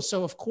fossil fuels.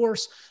 So of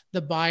course,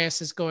 the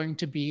bias is going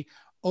to be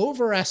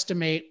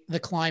overestimate the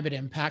climate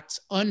impacts,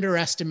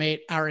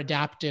 underestimate our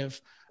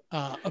adaptive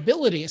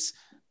abilities.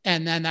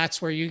 And then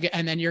that's where you get,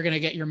 and then you're going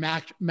to get your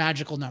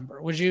magical number.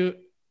 Would you?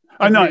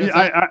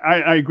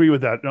 I agree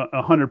with that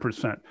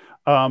 100%.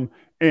 And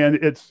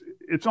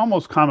it's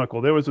almost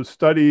comical. There was a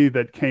study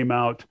that came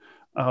out,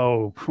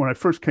 when I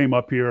first came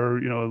up here,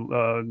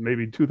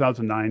 maybe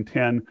 2009,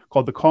 10,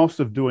 called The Cost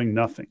of Doing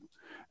Nothing.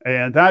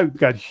 And that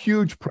got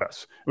huge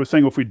press. It was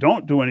saying, if we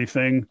don't do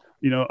anything,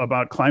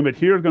 about climate,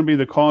 here's going to be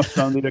the cost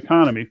on the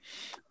economy.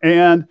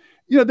 And,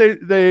 you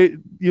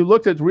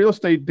looked at real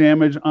estate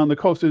damage on the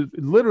coast.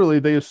 Literally,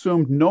 they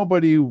assumed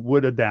nobody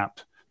would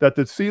adapt, that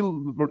the sea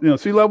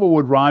level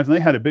would rise. And they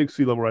had a big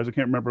sea level rise. I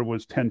can't remember, it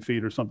was 10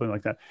 feet or something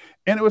like that.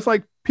 And it was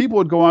like people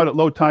would go out at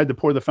low tide to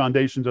pour the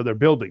foundations of their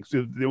buildings.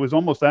 It was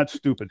almost that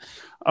stupid.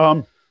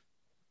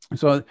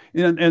 So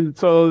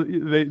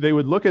they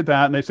would look at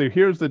that and they say,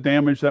 here's the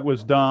damage that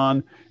was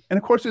done. And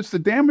of course, it's the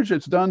damage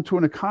that's done to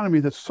an economy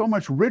that's so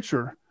much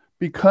richer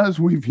because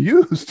we've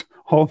used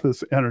all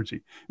this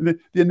energy. And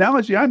the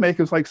analogy I make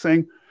is like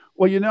saying,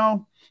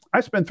 well,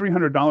 I spend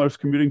 $300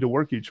 commuting to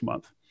work each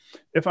month.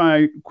 If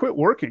I quit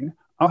working,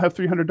 I'll have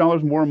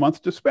 $300 more a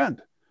month to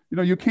spend.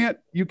 You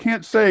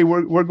can't say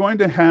we're going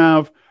to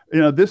have,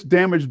 this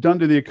damage done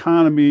to the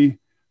economy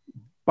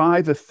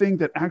by the thing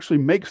that actually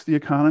makes the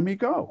economy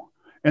go,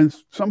 and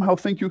somehow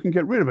think you can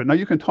get rid of it. Now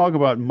you can talk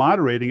about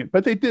moderating it,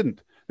 but they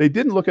didn't. They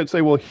didn't look at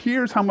say, well,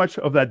 here's how much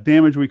of that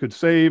damage we could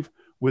save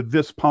with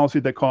this policy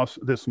that costs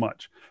this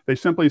much. They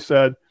simply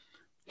said,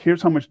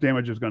 here's how much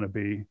damage is going to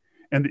be.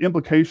 And the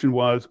implication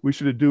was we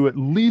should do at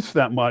least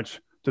that much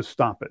to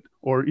stop it,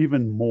 or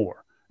even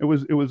more. It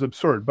was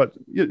absurd. But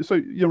so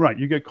you're right.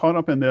 You get caught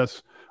up in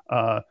this,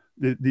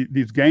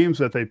 these games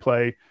that they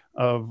play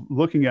of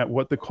looking at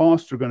what the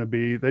costs are going to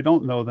be. They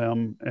don't know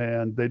them,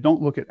 and they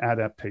don't look at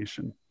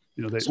adaptation.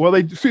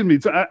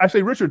 I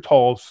say Richard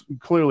Tolles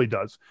clearly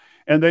does,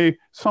 and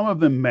some of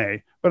them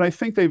may, but I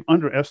think they've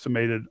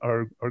underestimated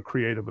our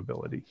creative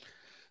ability.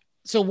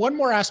 So one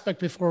more aspect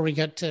before we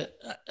get to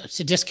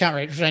discount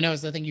rate, which I know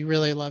is the thing you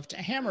really love to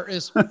hammer,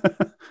 is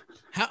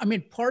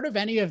part of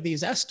any of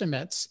these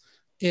estimates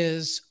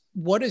is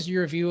what is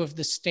your view of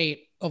the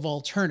state of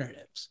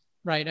alternatives?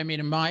 right? I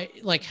mean, what,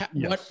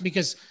 Yes.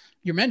 because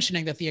you're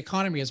mentioning that the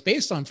economy is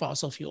based on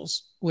fossil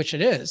fuels, which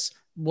it is.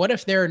 What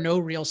if there are no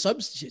real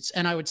substitutes?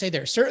 And I would say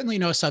there are certainly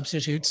no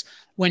substitutes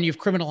when you've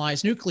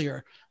criminalized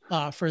nuclear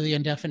for the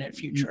indefinite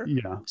future.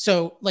 Yeah.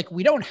 So, like,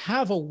 we don't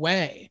have a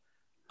way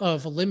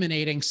of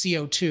eliminating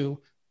CO2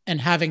 and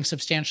having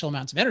substantial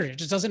amounts of energy. It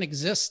just doesn't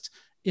exist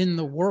in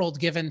the world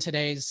given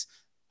today's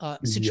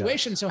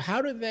situation. Yes. So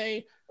how do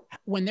they,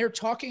 when they're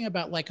talking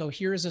about like, oh,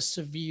 here's a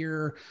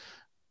severe,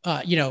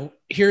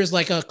 here's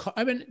like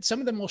some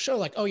of them will show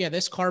like, oh yeah,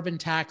 this carbon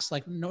tax,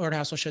 like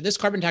Nordhaus will show this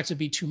carbon tax would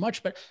be too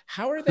much, but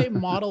how are they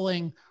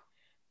modeling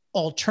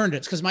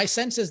alternatives? Because my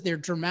sense is they're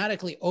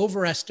dramatically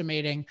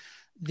overestimating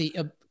the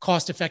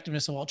cost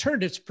effectiveness of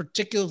alternatives,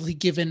 particularly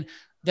given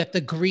that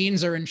the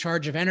Greens are in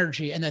charge of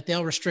energy and that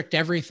they'll restrict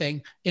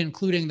everything,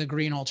 including the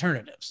green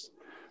alternatives.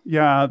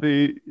 Yeah,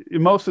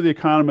 most of the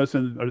economists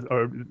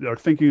are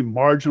thinking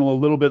marginal, a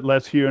little bit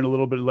less here and a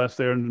little bit less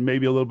there, and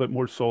maybe a little bit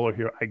more solar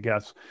here, I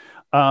guess.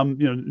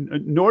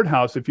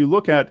 Nordhaus, if you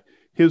look at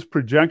his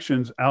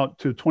projections out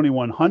to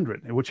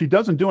 2100, which he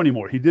doesn't do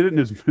anymore, he did it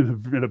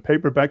in a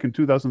paper back in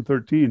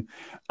 2013.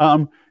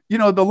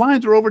 The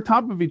lines are over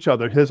top of each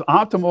other. His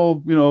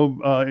optimal,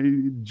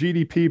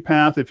 GDP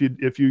path, if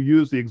you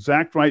use the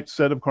exact right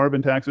set of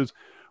carbon taxes,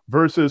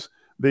 versus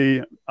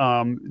the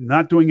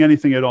not doing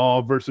anything at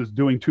all versus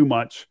doing too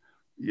much.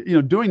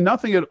 Doing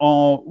nothing at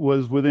all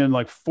was within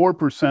like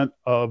 4%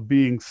 of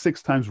being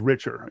 6 times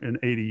richer in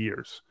 80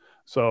 years.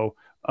 So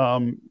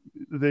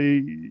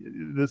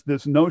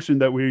this notion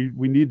that we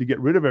need to get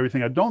rid of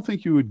everything, I don't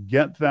think you would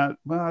get that.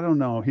 Well, I don't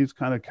know. He's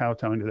kind of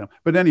kowtowing to them.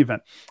 But in any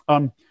event,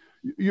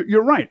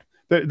 you're right.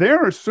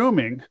 They're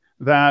assuming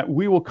that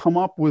we will come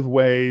up with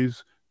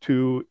ways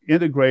to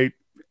integrate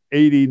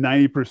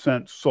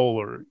 80-90%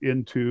 solar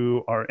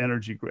into our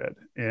energy grid,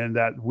 and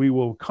that we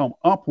will come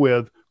up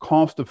with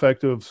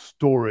cost-effective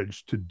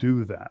storage to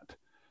do that.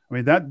 I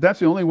mean, that's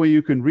the only way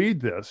you can read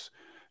this.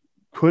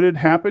 Could it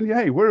happen?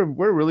 Yeah, hey, we're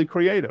really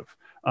creative.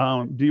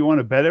 Do you want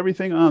to bet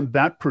everything on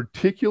that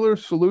particular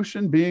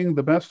solution being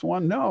the best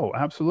one? No,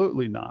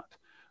 absolutely not.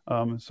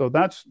 So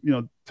that's,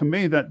 to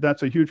me,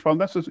 that's a huge problem.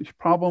 That's a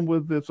problem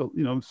with this,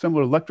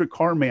 similar electric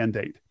car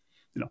mandate.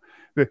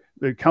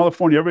 The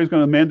California, everybody's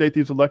going to mandate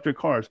these electric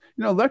cars.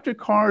 Electric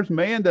cars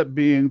may end up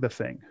being the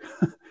thing.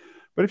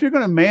 But if you're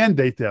going to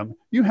mandate them,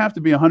 you have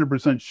to be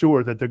 100%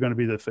 sure that they're going to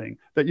be the thing,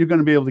 that you're going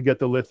to be able to get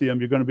the lithium,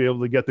 you're going to be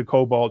able to get the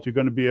cobalt, you're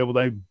going to be able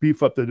to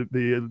beef up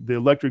the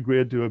electric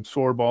grid to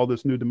absorb all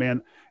this new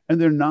demand. And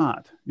they're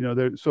not.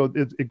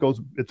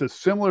 It's a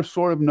similar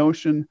sort of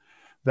notion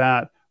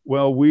that,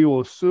 well, we will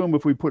assume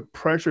if we put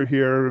pressure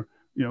here,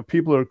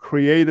 people are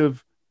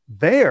creative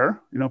there,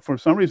 for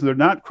some reason, they're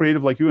not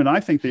creative like you and I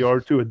think they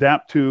are to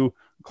adapt to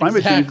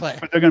climate change,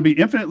 but they're going to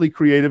be infinitely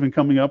creative in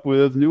coming up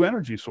with new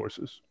energy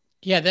sources.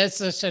 Yeah, that's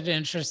such an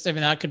interesting,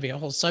 that could be a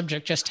whole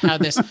subject, just how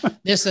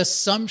this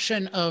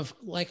assumption of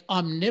like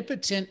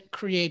omnipotent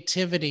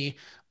creativity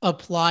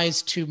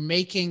applies to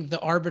making the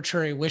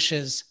arbitrary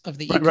wishes of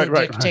the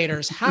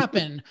eco-dictators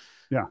happen,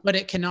 yeah. But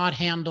it cannot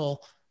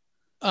handle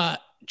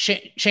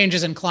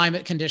changes in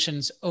climate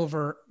conditions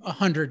over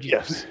 100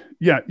 years. Yes.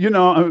 Yeah,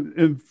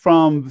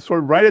 from sort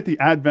of right at the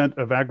advent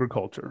of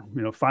agriculture,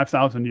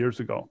 5,000 years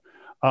ago,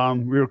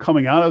 we were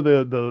coming out of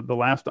the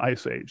last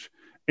ice age.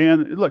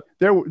 And look,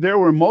 there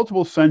were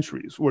multiple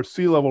centuries where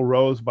sea level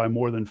rose by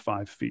more than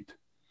 5 feet.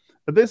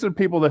 But these are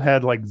people that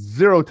had like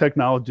zero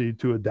technology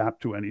to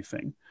adapt to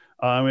anything.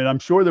 I'm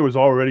sure there was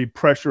already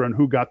pressure on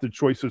who got the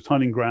choicest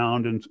hunting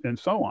ground and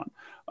so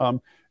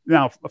on.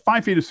 Now,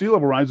 5 feet of sea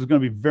level rise is going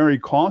to be very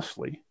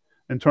costly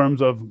in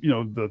terms of,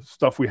 the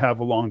stuff we have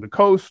along the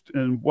coast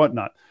and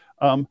whatnot.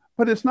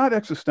 But it's not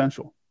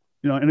existential,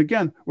 and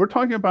again, we're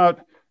talking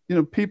about,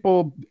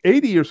 people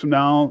 80 years from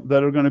now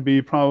that are going to be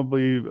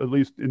probably, at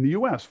least in the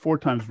US, 4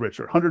 times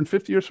richer.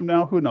 150 years from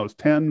now, who knows,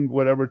 10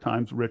 whatever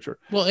times richer.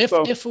 Well, if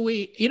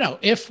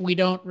we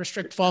don't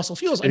restrict fossil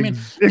fuels, they're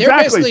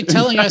basically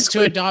telling us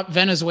to adopt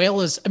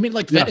Venezuela's.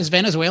 Is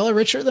Venezuela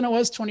richer than it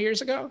was 20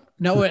 years ago?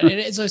 No, it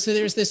is. So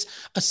there's this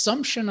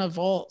assumption of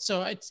all.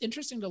 So it's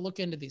interesting to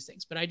look into these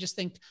things, but I just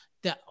think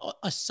that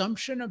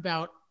assumption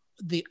about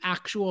the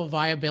actual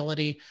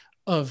viability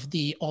of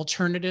the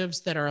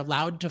alternatives that are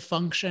allowed to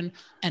function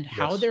and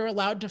how they're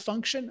allowed to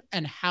function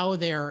and how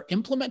they're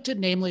implemented,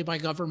 namely by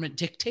government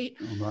dictate.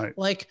 Right.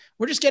 Like,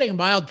 we're just getting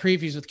mild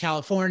previews with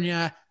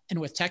California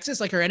and with Texas.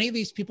 Like, are any of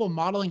these people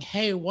modeling,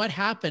 hey, what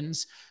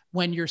happens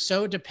when you're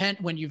so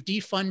when you've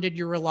defunded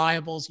your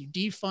reliables, you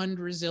defund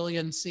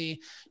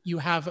resiliency, you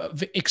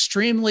have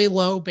extremely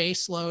low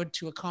base load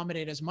to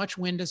accommodate as much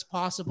wind as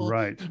possible.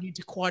 Right. You need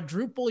to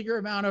quadruple your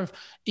amount of,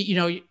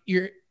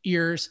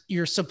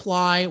 your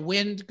supply.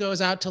 Wind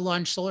goes out to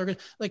lunch, solar.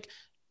 Like,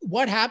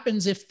 what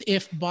happens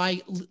if by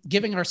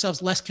giving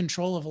ourselves less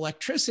control of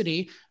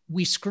electricity,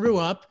 we screw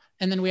up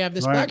and then we have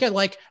this blackout?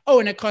 Like, oh,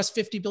 and it costs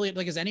 $50 billion.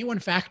 Like, is anyone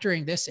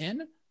factoring this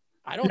in?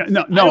 I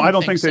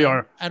don't think they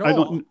are at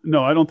all.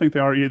 I don't think they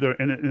are either.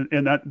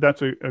 And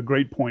that's a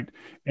great point.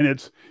 And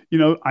it's,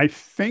 I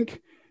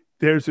think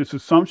there's this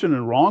assumption,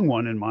 and wrong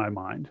one in my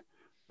mind,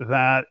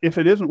 that if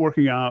it isn't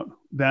working out,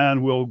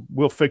 then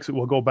we'll fix it.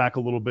 We'll go back a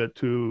little bit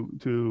to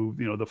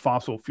the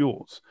fossil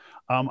fuels.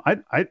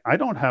 I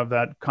don't have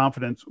that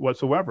confidence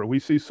whatsoever. We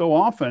see so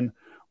often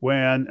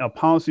when a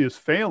policy is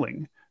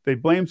failing, they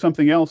blame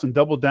something else and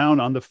double down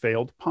on the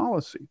failed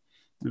policy.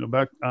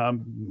 Back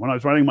when I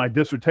was writing my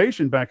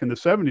dissertation back in the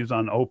 70s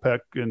on OPEC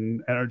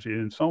and energy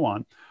and so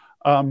on,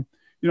 I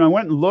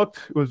went and looked.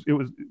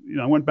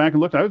 I went back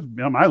and looked.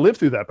 I lived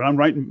through that, but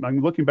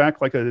I'm looking back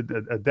like a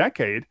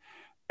decade.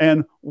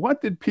 And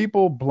what did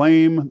people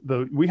blame?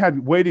 We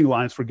had waiting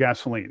lines for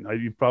gasoline.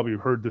 You've probably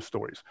heard the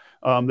stories.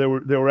 There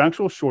were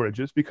actual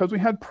shortages because we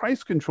had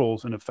price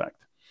controls in effect.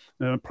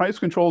 Price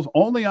controls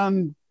only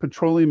on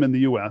petroleum in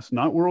the U.S.,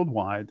 not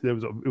worldwide.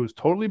 It was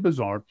totally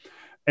bizarre.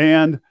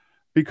 And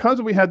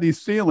because we had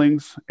these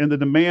ceilings and the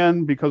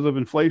demand, because of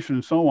inflation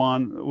and so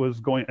on, was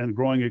going, and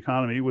growing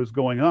economy was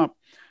going up,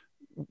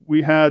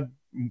 we had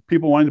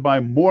people wanting to buy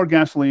more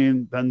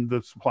gasoline than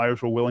the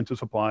suppliers were willing to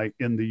supply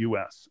in the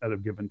U.S. at a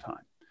given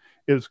time.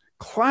 It was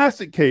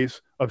classic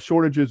case of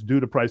shortages due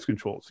to price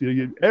controls.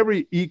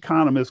 Every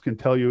economist can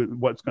tell you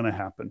what's going to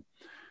happen.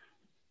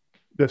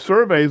 The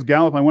surveys,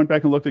 Gallup, I went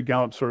back and looked at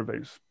Gallup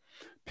surveys.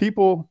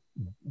 People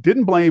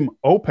didn't blame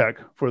OPEC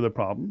for the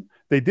problem.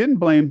 They didn't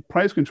blame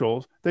price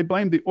controls. They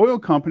blamed the oil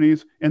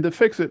companies, and to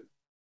fix it,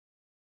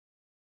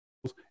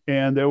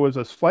 and there was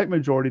a slight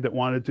majority that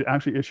wanted to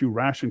actually issue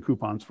ration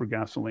coupons for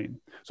gasoline.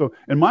 So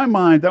in my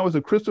mind, that was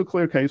a crystal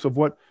clear case of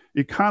what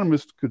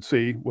economists could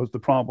see was the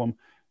problem,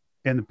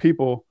 and the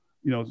people,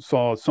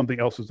 saw something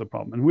else as the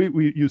problem.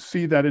 And you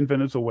see that in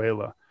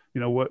Venezuela.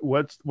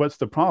 What's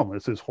the problem?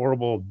 It's this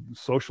horrible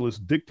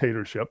socialist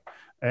dictatorship.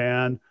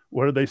 And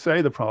what do they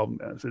say the problem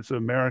is? It's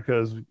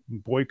America's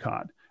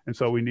boycott. And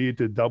so we need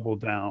to double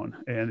down,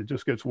 and it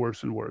just gets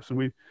worse and worse.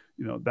 And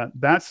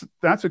that's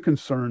a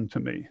concern to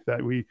me,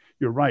 that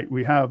you're right.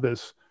 We have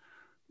this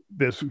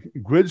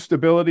grid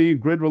stability,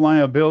 grid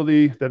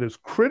reliability that is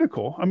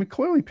critical. I mean,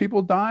 clearly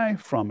people die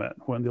from it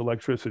when the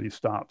electricity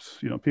stops,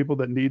 people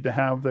that need to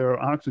have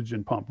their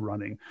oxygen pump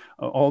running,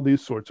 all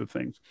these sorts of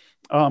things.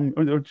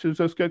 Or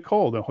just get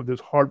cold. This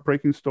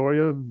heartbreaking story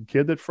of a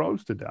kid that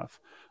froze to death.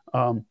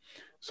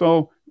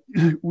 So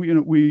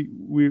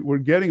we're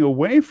getting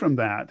away from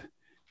that.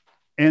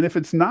 And if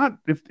it's not,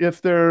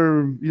 if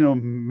their,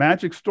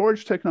 magic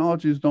storage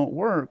technologies don't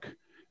work,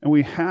 and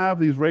we have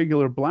these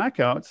regular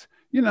blackouts,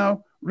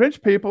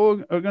 rich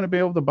people are going to be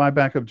able to buy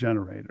backup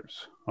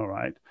generators, all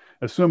right,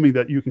 assuming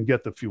that you can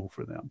get the fuel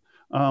for them.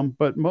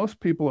 But most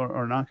people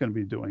are not going to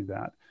be doing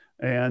that.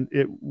 And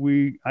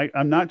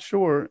I'm not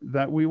sure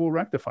that we will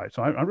rectify it.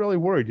 So I'm really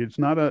worried. It's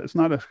not a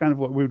kind of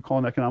what we would call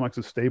in economics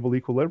a stable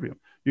equilibrium.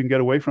 You can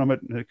get away from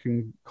it and it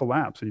can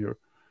collapse, and you're,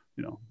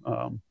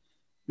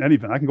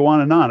 anything. I can go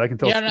on and on. I can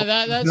tell.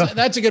 Yeah, no,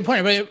 that's a good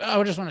point. But I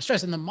would just want to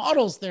stress in the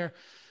models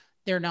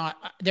they're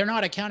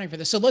not accounting for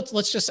this. So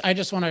I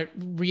just want to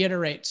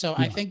reiterate. So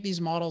I think these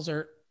models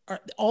are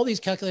all these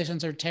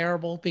calculations are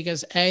terrible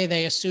because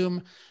they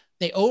assume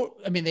they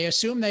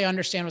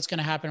understand what's going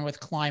to happen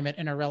with climate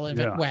in a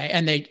relevant way.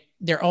 And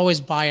they're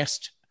always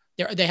biased.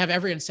 They have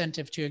every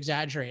incentive to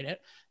exaggerate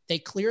it. They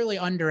clearly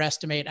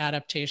underestimate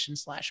adaptation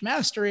 /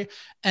 mastery.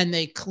 And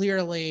they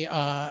clearly,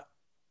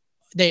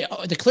 they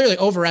clearly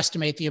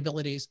overestimate the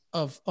abilities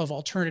of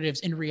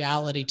alternatives in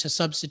reality to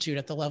substitute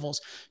at the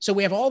levels. So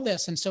we have all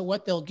this. And so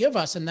what they'll give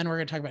us, and then we're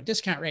going to talk about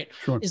discount rate,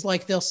 is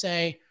like they'll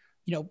say,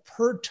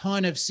 per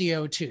ton of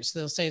CO2. So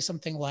they'll say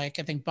something like,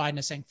 I think Biden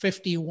is saying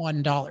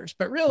 $51,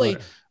 but really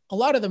a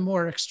lot of the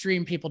more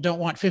extreme people don't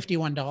want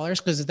 $51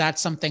 because that's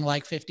something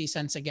like 50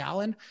 cents a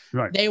gallon.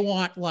 Right. They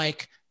want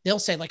they'll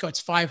say oh,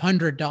 it's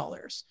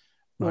 $500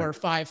 or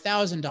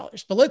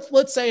 $5,000, but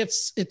let's say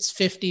it's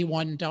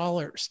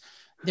 $51.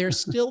 There's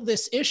still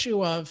this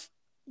issue of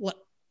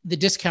the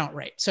discount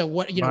rate. So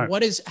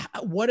what is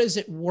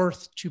it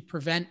worth to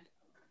prevent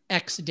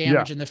X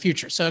damage in the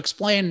future? So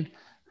explain.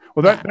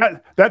 Well,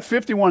 that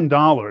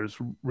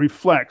 $51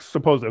 reflects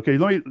supposedly. Okay,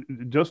 let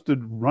me just to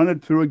run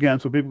it through again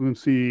so people can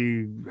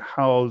see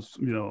how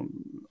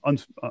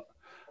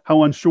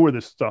unsure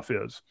this stuff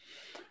is.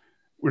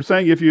 We're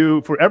saying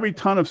for every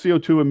ton of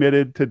CO2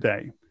 emitted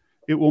today,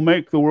 it will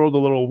make the world a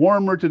little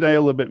warmer today,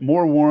 a little bit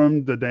more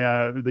warm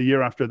the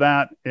year after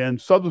that, and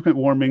subsequent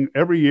warming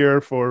every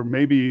year for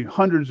maybe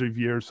hundreds of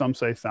years. Some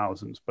say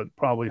thousands, but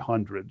probably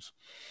hundreds.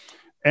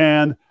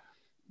 And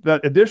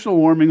that additional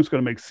warming is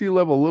going to make sea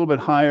level a little bit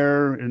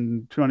higher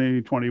in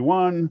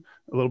 2021,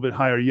 a little bit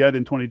higher yet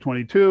in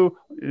 2022,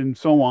 and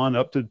so on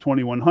up to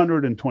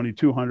 2100 and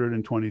 2200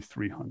 and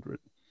 2300.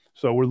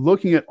 So we're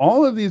looking at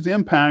all of these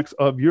impacts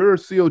of your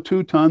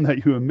CO2 ton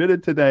that you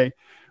emitted today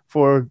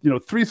for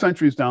 3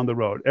 centuries down the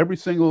road, every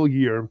single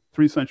year,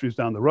 3 centuries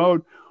down the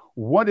road.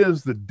 What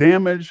is the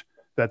damage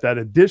that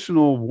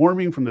additional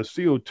warming from the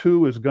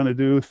CO2 is going to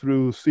do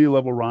through sea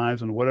level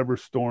rise and whatever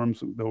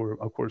storms, though we're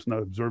of course not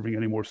observing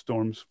any more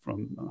storms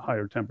from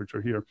higher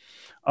temperature here.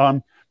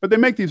 But they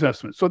make these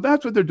estimates. So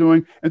that's what they're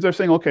doing. And they're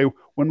saying, okay,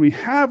 when we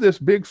have this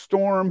big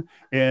storm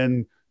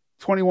in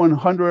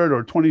 2100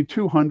 or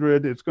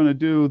 2200, it's going to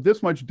do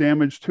this much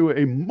damage to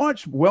a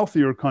much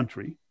wealthier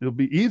country. It'll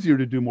be easier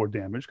to do more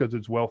damage because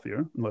it's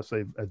wealthier, unless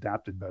they've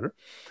adapted better.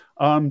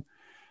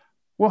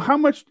 Well, how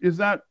much is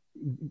that?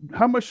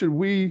 How much should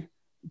we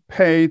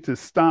pay to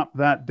stop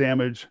that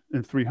damage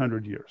in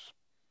 300 years?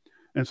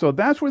 And so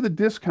that's where the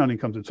discounting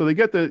comes in. So they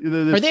get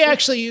the Are they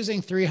actually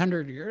using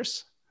 300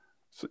 years?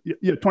 So,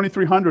 yeah,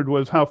 2300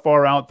 was how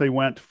far out they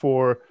went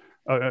for.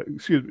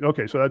 Excuse me.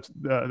 Okay, so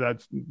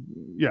that's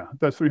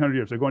 300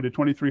 years. They're going to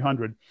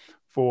 2300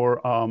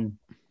 for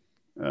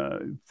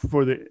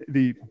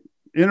the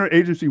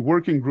interagency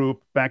working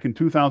group back in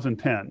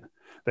 2010.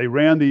 They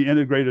ran the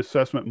integrated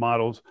assessment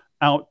models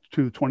out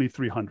to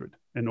 2300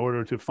 in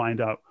order to find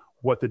out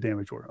what the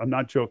damage were. I'm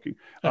not joking.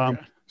 Okay.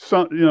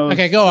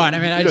 Okay, go on. I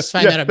mean, I just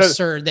find that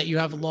absurd that you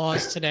have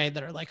laws today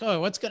that are like, oh,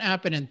 what's going to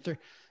happen in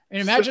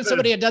imagine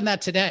somebody had done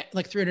that today,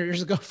 like 300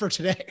 years ago for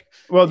today.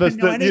 Well, didn't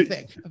know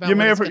anything about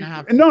what's going to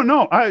happen.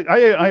 No, I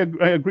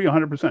agree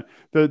 100%.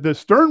 The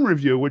Stern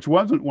Review, which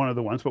wasn't one of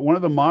the ones, but one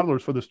of the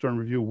modelers for the Stern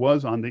Review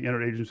was on the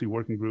interagency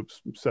working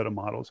group's set of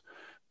models.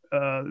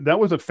 That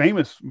was a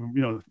famous,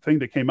 thing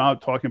that came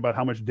out talking about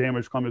how much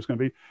damage climate is going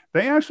to be.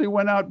 They actually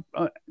went out.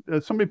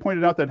 Somebody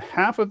pointed out that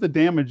half of the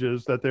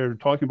damages that they're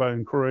talking about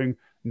incurring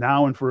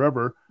now and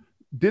forever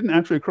didn't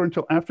actually occur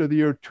until after the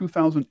year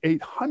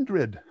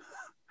 2800.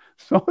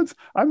 So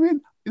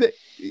and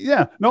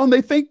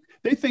they think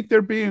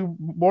they're being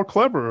more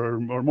clever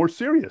or more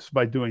serious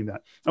by doing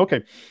that.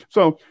 Okay,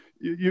 so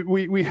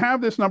we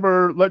have this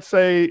number. Let's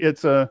say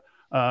it's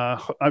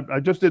I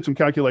just did some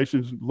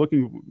calculations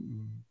looking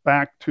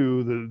back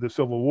to the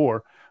Civil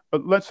War,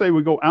 but let's say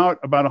we go out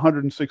about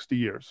 160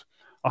 years,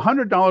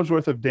 $100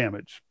 worth of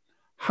damage.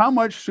 How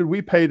much should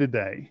we pay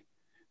today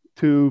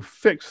to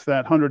fix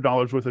that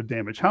 $100 worth of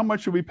damage? How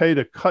much should we pay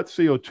to cut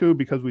CO2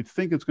 because we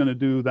think it's going to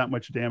do that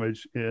much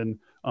damage in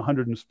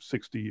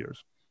 160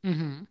 years?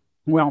 Mm-hmm.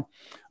 Well,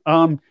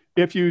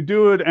 if you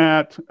do it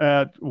at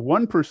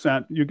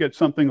 1%, you get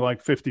something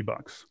like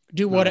 $50.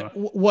 Do what?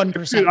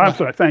 1%? I'm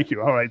sorry. Thank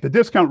you. All right. The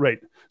discount rate.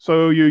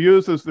 So you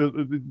use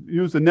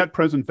the net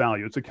present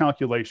value. It's a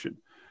calculation.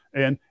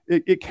 And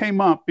it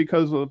came up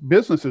because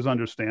businesses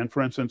understand,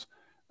 for instance,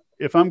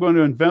 if I'm going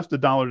to invest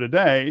 $1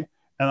 today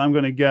and I'm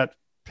going to get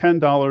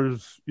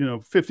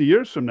 $10, 50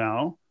 years from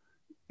now,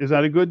 is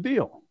that a good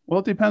deal? Well,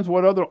 it depends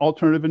what other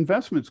alternative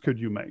investments could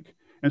you make.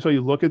 And so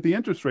you look at the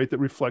interest rate that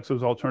reflects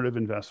those alternative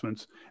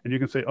investments, and you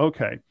can say,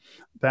 okay,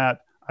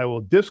 that I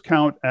will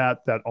discount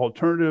at that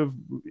alternative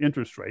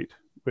interest rate,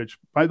 which,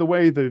 by the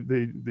way,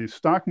 the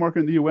stock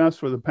market in the U.S.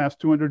 for the past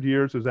 200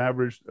 years has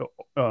averaged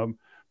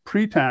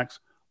pre-tax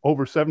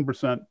over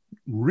 7%,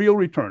 real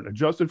return,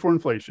 adjusted for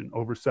inflation,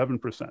 over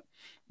 7%.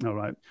 All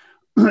right.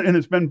 And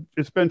it's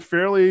been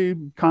fairly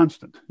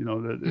constant,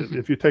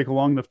 if you take a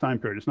long enough time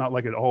period. It's not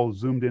like it all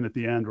zoomed in at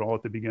the end or all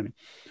at the beginning.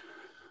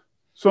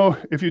 So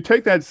if you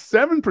take that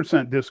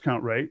 7%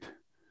 discount rate,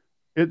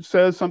 it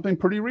says something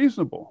pretty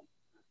reasonable.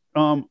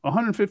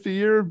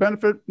 150-year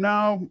benefit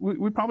now,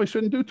 we probably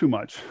shouldn't do too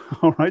much.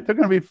 All right. They're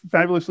going to be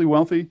fabulously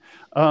wealthy.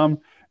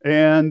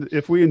 And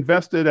if we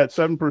invested at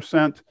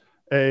 7%,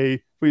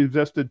 if we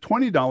invested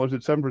 $20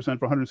 at 7%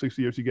 for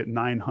 160 years, you get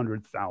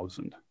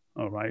 $900,000.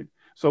 All right.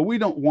 So we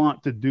don't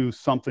want to do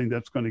something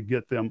that's going to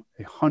get them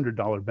a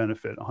 $100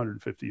 benefit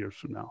 150 years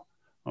from now.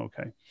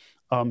 Okay.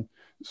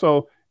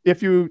 So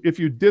if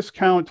you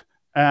discount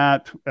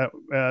at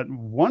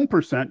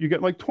 1%, you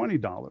get like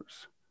 $20.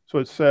 So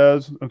it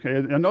says, okay,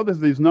 I know there's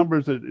these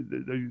numbers that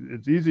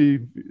it's easy.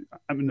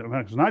 I mean,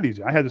 it's not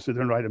easy. I had to sit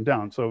there and write them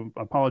down. So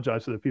I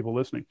apologize to the people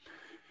listening.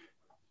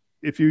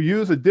 If you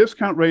use a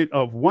discount rate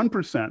of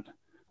 1%,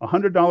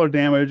 $100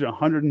 damage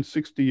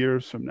 160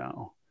 years from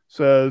now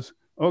says,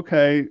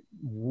 okay,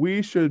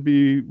 we should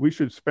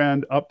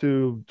spend up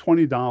to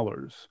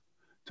 $20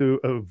 to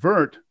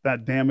avert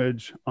that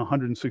damage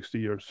 160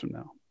 years from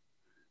now.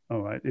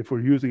 All right, if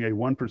we're using a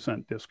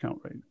 1% discount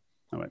rate.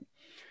 All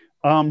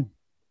right.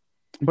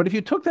 But if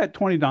you took that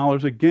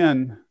 $20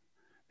 again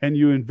and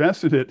you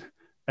invested it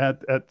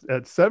at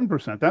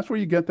 7%, that's where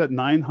you get that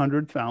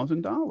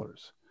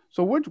 $900,000.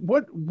 So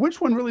which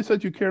one really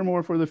says you care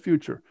more for the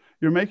future?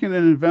 You're making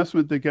an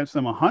investment that gets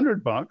them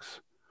 $100,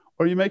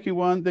 or you're making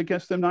one that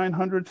gets them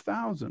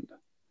 $900,000.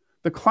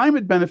 The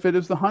climate benefit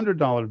is the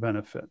 $100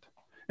 benefit.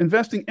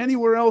 Investing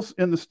anywhere else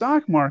in the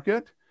stock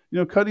market,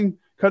 cutting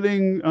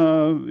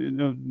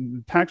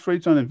tax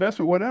rates on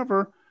investment,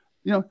 whatever,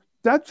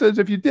 that says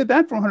if you did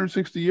that for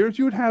 160 years,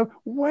 you would have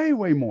way,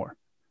 way more.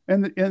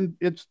 And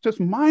it's just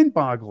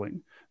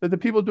mind-boggling that the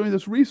people doing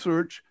this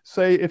research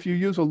say if you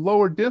use a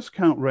lower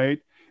discount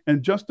rate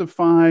and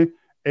justify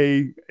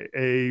a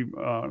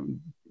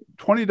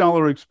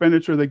 $20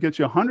 expenditure that gets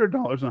you $100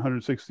 in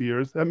 160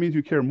 years, that means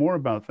you care more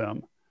about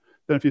them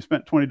than if you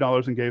spent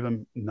 $20 and gave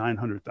them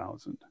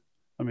 $900,000.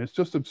 I mean, it's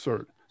just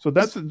absurd. So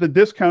that's the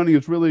discounting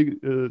is really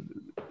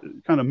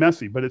kind of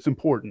messy, but it's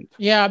important.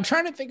 Yeah, I'm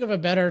trying to think of a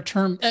better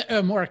term,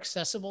 a more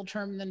accessible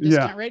term than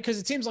discount rate, because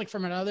it seems like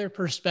from another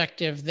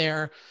perspective,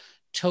 they're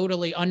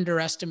totally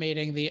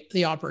underestimating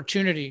the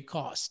opportunity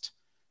cost.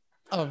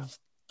 of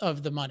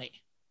the money.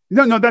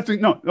 No, no.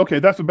 Okay,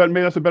 that's a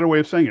better way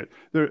of saying it.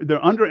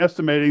 They're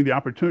underestimating the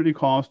opportunity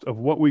cost of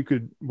what we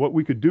could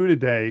do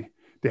today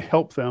to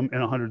help them in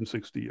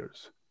 160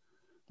 years.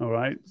 All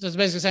right. So it's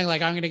basically saying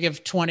like I'm going to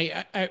give 20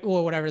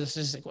 or whatever the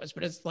statistic was,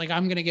 but it's like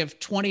I'm going to give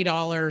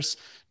 $20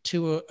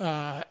 to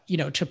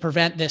to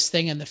prevent this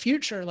thing in the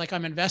future. Like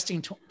I'm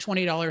investing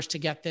 $20 to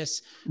get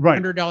this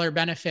 $100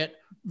 benefit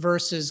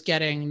versus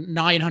getting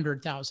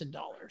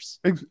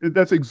 $900,000.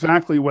 That's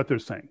exactly what they're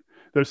saying.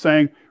 They're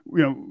saying,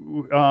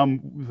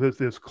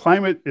 this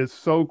climate is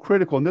so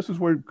critical, and this is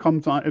where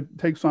it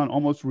takes on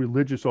almost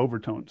religious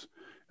overtones.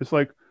 It's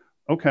like,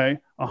 okay,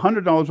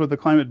 $100 worth of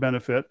climate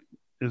benefit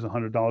is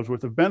 $100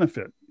 worth of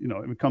benefit.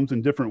 It comes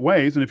in different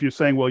ways. And if you're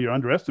saying, well, you're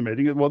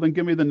underestimating it, well, then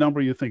give me the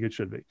number you think it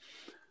should be.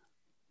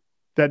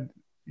 That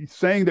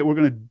saying that we're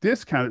going to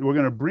discount it, we're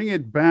going to bring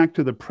it back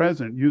to the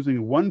present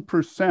using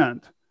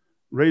 1%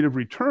 rate of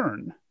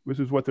return, which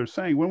is what they're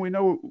saying, when we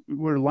know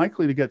we're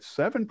likely to get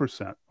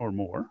 7% or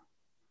more,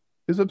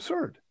 is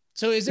absurd.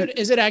 So is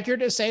it accurate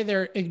to say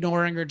they're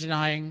ignoring or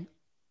denying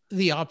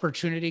the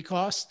opportunity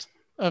cost?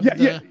 And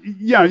they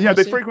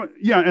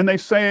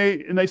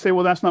say,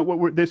 well, that's not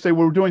what they say.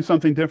 We're doing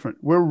something different.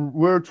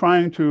 We're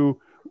trying to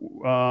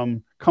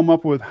come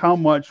up with how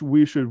much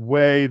we should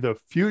weigh the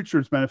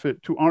future's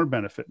benefit to our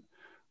benefit,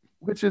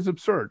 which is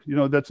absurd.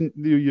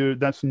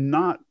 That's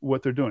not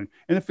what they're doing.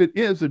 And if it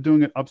is, they're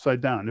doing it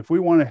upside down. If we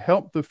want to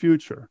help the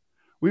future,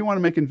 we want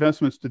to make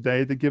investments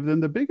today that give them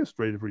the biggest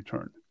rate of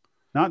return,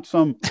 not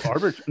some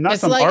arbitrary.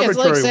 It's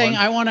like saying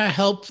I want to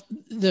help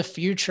the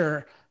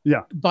future.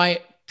 Yeah.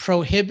 By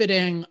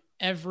prohibiting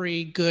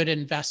every good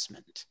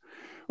investment.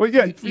 Well,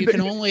 yeah, you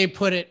can only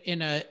put it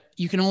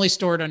you can only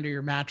store it under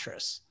your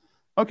mattress.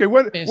 Okay.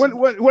 What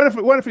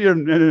if your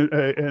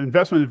an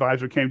investment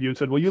advisor came to you and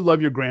said, well, you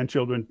love your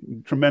grandchildren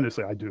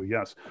tremendously. I do.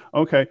 Yes.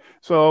 Okay.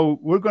 So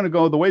we're going to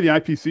go the way the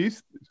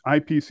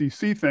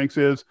IPCC thinks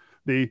is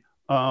the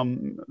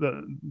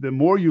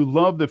more you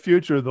love the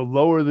future, the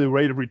lower the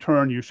rate of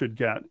return you should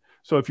get.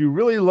 So if you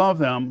really love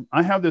them,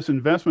 I have this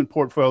investment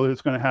portfolio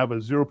that's going to have a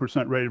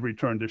 0% rate of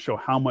return to show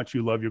how much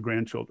you love your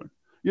grandchildren.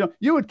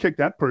 You would kick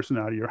that person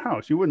out of your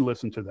house. You wouldn't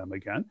listen to them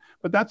again.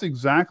 But that's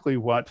exactly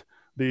what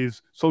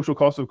these social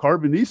cost of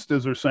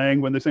carbonistas are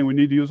saying when they're saying we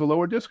need to use a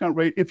lower discount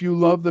rate if you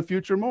love the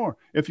future more,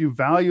 if you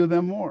value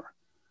them more.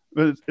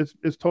 But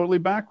it's totally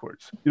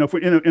backwards. If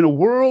we in a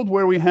world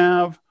where we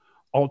have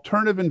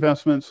alternative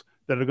investments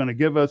that are going to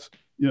give us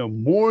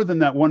more than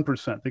that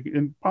 1%,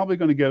 and probably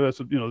going to give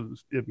us,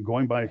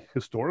 going by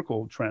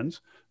historical trends,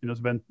 it's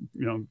been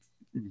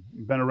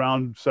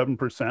around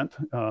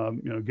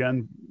 7%,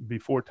 again,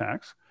 before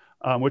tax,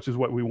 which is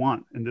what we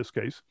want in this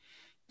case.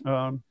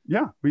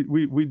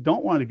 We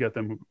don't want to get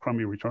them a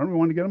crummy return. We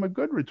want to get them a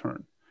good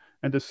return.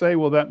 And to say,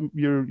 well, that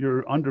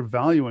you're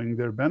undervaluing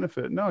their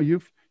benefit. No,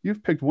 you've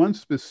picked one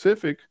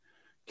specific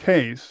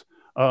case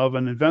of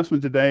an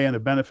investment today and a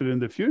benefit in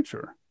the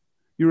future.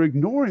 You're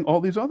ignoring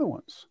all these other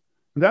ones.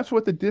 And that's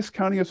what the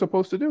discounting is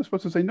supposed to do. It's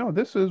supposed to say, no,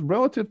 this is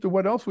relative to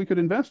what else we could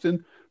invest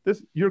in.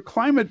 Your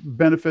climate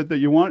benefit that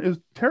you want is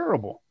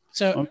terrible.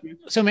 So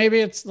maybe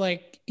it's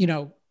like,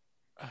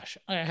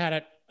 I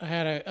had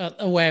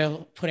a way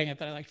of putting it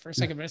that I liked for a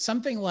second, but it's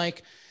something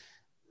like,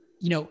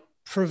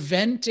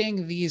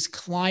 preventing these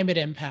climate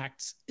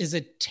impacts is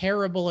a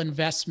terrible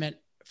investment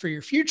for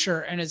your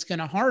future, and it's going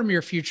to harm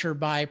your future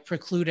by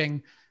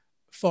precluding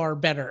far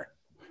better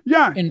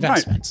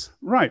investments.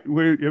 Right.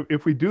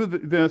 If we do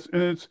this,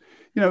 and it's,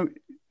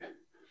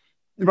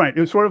 right.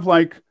 It's sort of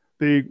like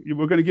we're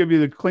going to give you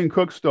the clean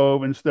cook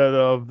stove instead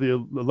of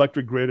the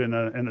electric grid and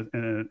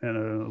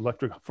an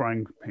electric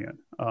frying pan.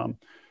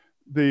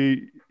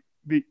 The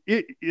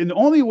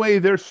only way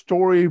their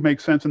story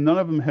makes sense, and none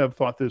of them have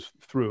thought this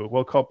through.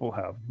 Well, a couple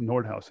have.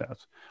 Nordhaus has.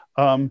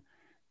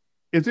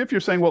 Is if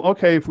you're saying, well,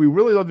 okay, if we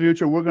really love the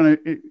future, we're going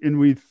to, and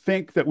we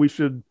think that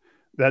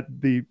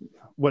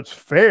what's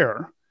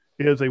fair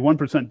is a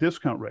 1%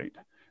 discount rate,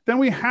 then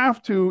we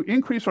have to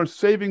increase our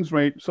savings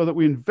rate so that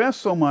we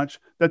invest so much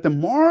that the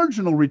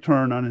marginal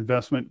return on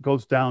investment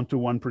goes down to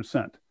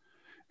 1%.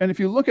 And if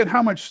you look at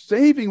how much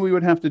saving we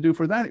would have to do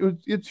for that,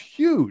 it's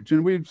huge.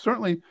 And we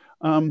certainly,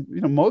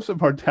 most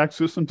of our tax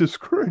system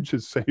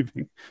discourages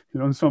saving,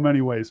 in so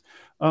many ways.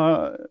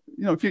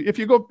 If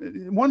you go,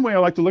 one way I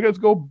like to look at it is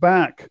go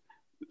back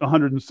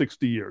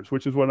 160 years,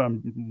 which is what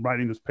I'm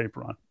writing this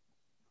paper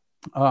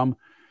on.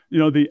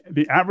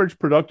 The average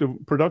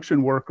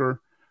production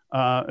worker,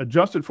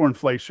 adjusted for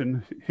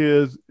inflation,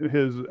 his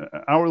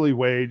hourly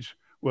wage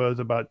was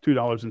about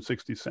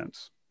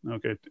 $2.60.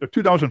 Okay,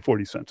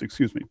 $2.40,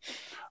 excuse me.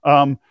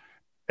 A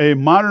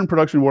modern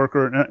production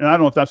worker, and I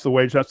don't know if that's the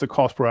wage, that's the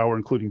cost per hour,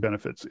 including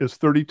benefits, is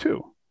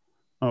 32.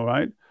 All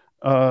right.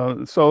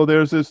 So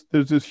there's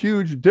this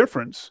huge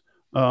difference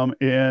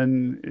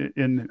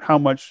in how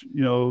much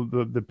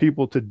the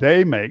people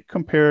today make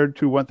compared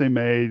to what they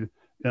made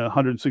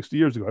 160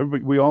 years ago.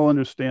 We all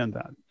understand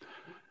that.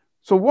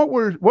 So what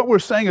we're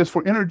saying is,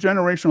 for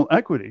intergenerational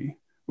equity,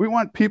 we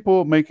want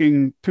people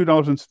making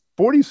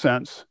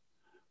 $2.40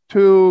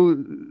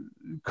 to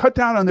cut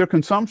down on their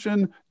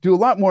consumption, do a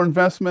lot more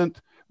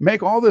investment,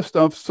 make all this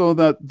stuff so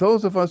that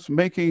those of us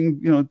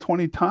making,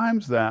 20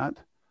 times that,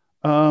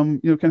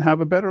 can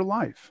have a better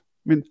life.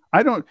 I mean,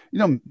 I don't,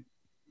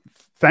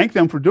 thank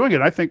them for doing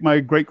it. I think my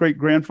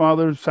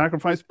great-great-grandfather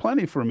sacrificed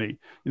plenty for me.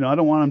 I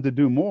don't want them to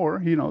do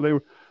more.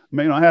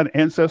 I had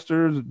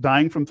ancestors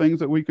dying from things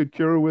that we could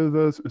cure with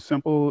a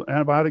simple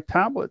antibiotic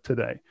tablet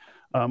today.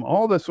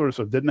 All this sort of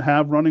stuff. Didn't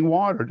have running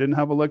water, didn't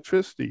have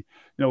electricity.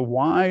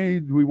 Why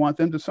do we want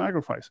them to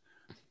sacrifice?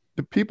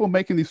 The people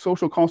making these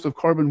social costs of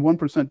carbon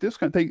 1%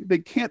 discount, they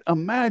can't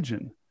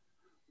imagine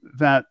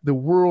that the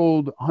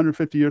world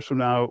 150 years from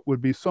now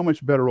would be so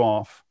much better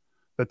off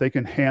that they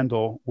can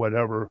handle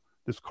whatever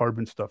this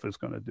carbon stuff is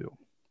going to do.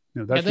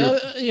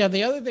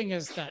 The other thing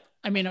is that,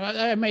 I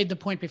made the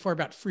point before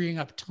about freeing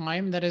up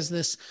time. That is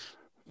this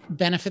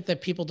benefit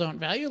that people don't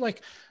value.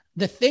 Like,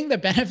 the thing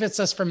that benefits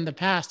us from the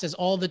past is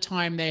all the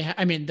time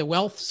the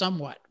wealth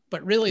somewhat,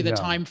 but really the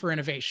time for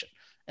innovation.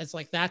 It's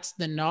like, that's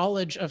the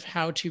knowledge of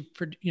how to,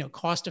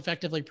 cost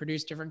effectively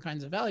produce different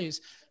kinds of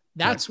values.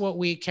 That's what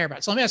we care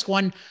about. So let me ask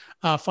one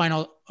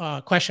final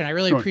question. I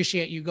really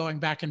appreciate you going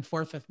back and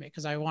forth with me,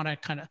 because I want to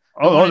kind of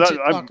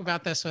talk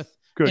about this with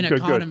an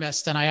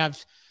economist. And I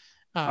have,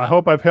 I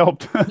hope I've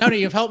helped. No,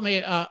 you've helped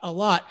me a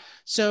lot.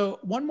 So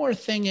one more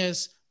thing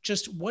is,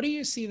 just what do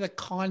you see the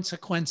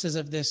consequences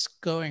of this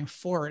going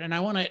forward?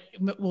 And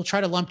we'll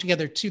try to lump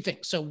together two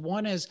things. So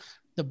one is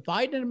the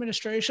Biden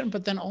administration,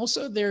 but then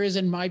also there is,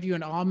 in my view,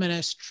 an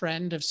ominous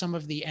trend of some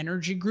of the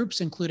energy groups,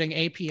 including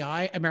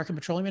API, American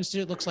Petroleum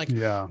Institute. It looks like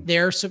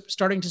they're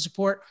starting to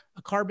support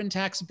a carbon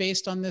tax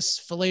based on this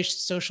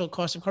fallacious social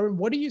cost of carbon.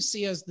 What do you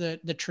see as the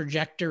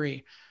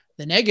trajectory,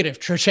 the negative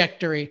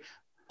trajectory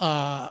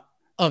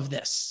of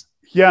this?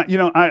 Yeah,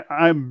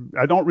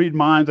 I don't read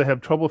minds. I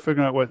have trouble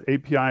figuring out what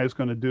API is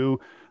going to do.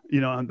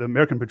 The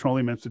American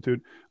Petroleum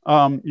Institute,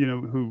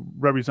 who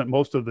represent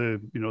most of the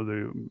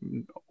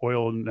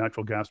oil and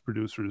natural gas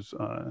producers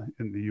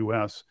in the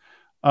U.S.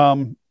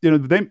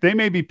 They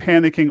may be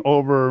panicking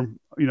over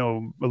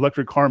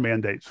electric car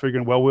mandates,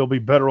 figuring, well, we'll be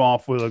better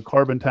off with a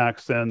carbon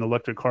tax than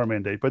electric car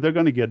mandate, but they're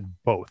going to get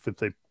both if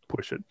they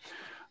push it.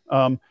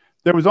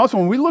 There was also,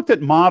 when we looked at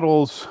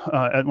models,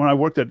 when I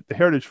worked at the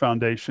Heritage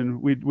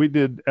Foundation, we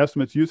did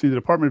estimates using the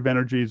Department of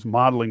Energy's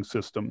modeling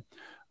system.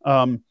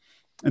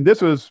 And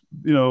this was,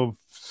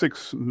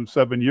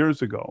 6-7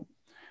 years ago.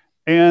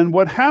 And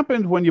what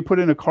happened when you put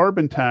in a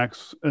carbon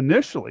tax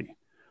initially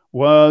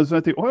was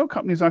that the oil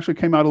companies actually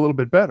came out a little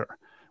bit better.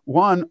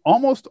 One,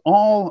 almost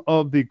all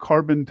of the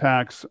carbon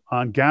tax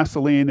on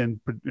gasoline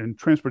and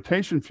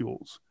transportation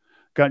fuels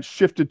got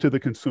shifted to the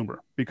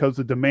consumer because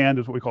the demand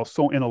is what we call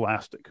so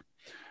inelastic.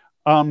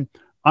 On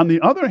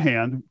the other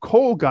hand,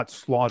 coal got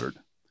slaughtered.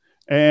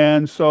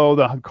 And so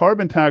the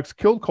carbon tax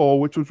killed coal,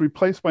 which was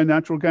replaced by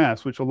natural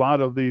gas, which a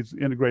lot of these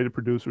integrated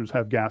producers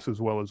have gas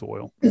as well as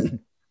oil.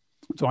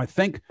 So I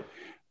think,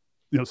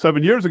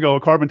 7 years ago,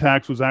 a carbon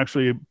tax was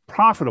actually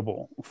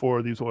profitable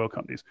for these oil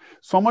companies.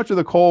 So much of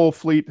the coal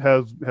fleet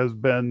has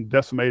been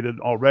decimated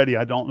already.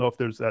 I don't know if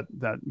there's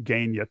that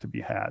gain yet to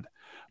be had.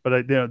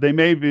 But they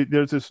may be.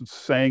 There's this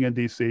saying in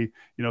DC,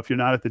 if you're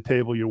not at the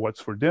table, you're what's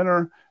for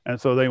dinner.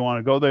 And so they want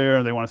to go there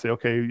and they want to say,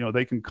 okay,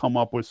 they can come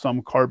up with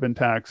some carbon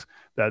tax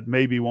that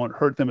maybe won't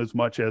hurt them as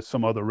much as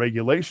some other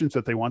regulations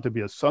that they want to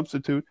be a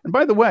substitute. And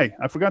by the way,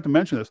 I forgot to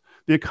mention this.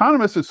 The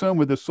economists assume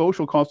with the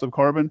social cost of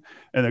carbon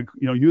and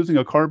using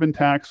a carbon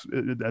tax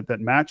that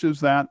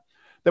matches that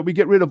we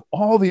get rid of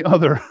all the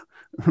other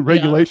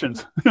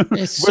regulations.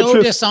 It's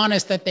so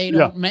dishonest that they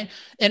don't make.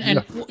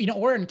 And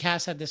Oren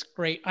Cass had this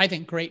great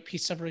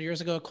piece several years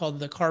ago called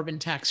The Carbon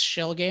Tax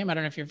Shell Game. I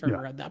don't know if you've ever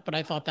read that, but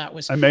I thought that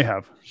was, I may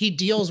have. He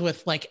deals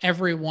with like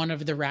every one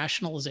of the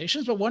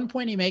rationalizations, but one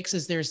point he makes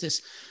is there's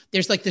this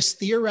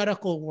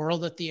theoretical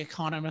world that the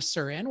economists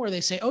are in where they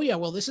say, oh yeah,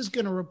 well, this is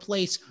going to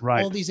replace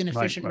all these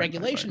inefficient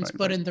regulations.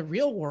 But in the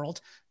real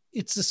world,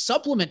 it's a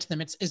supplement to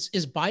them.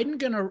 Is Biden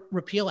going to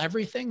repeal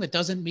everything that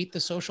doesn't meet the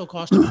social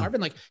cost of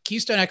carbon? Like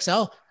Keystone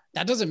XL,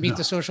 that doesn't meet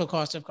the social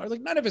cost of carbon.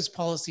 Like none of his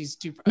policies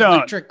do.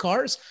 Electric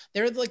cars,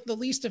 they're like the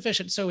least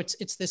efficient. So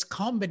it's this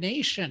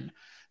combination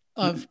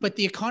of, but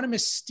the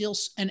economists still,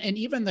 and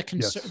even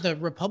the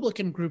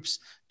Republican groups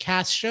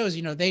Cass shows,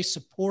 they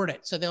support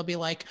it. So they'll be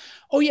like,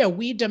 oh yeah,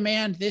 we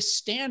demand this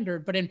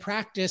standard, but in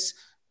practice,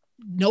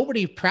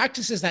 nobody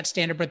practices that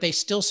standard, but they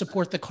still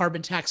support the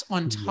carbon tax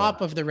on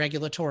top of the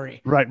regulatory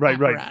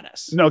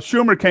apparatus. No,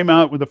 Schumer came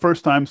out with the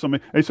first time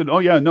they said, oh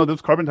yeah, no, this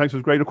carbon tax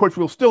is great. Of course,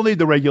 we'll still need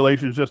the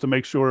regulations just to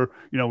make sure,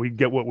 we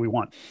get what we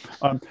want.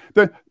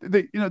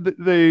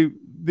 The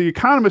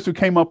economists who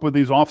came up with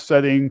these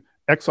offsetting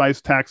excise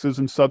taxes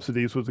and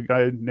subsidies was a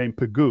guy named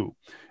Pagoo.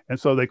 And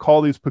so they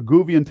call these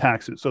Pagoovian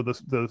taxes. So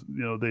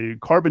the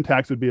carbon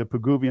tax would be a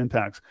Pagoovian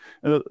tax.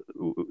 The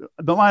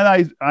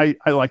line I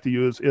like to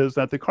use is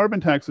that the carbon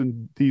tax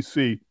in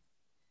DC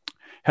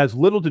has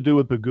little to do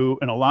with Pagoo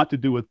and a lot to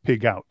do with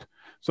pig out.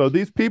 So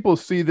these people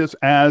see this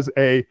as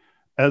a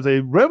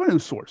revenue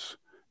source,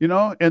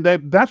 and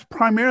that's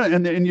primarily,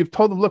 and you've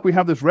told them, look, we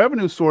have this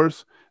revenue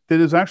source that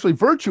is actually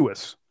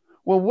virtuous.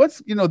 well,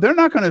 they're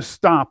not going to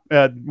stop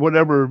at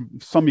whatever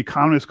some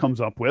economist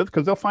comes up with,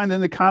 because they'll find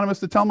an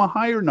economist to tell them a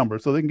higher number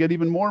so they can get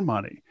even more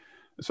money.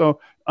 So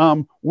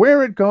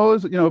where it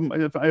goes,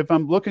 if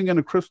I'm looking in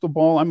a crystal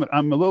ball, I'm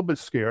a little bit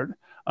scared.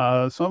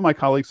 Some of my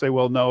colleagues say,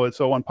 well, no, it's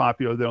so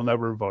unpopular, they'll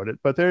never vote it.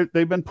 But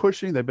they've been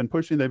pushing.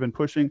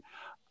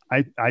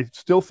 I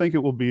still think it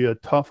will be a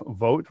tough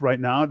vote right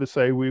now to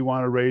say we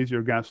want to raise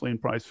your gasoline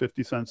price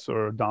 50 cents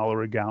or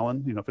 $1 a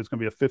gallon. If it's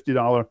going to be a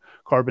 $50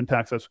 carbon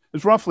tax,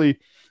 it's roughly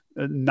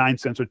 9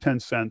 cents or 10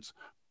 cents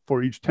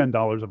for each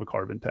 $10 of a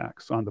carbon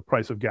tax on the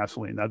price of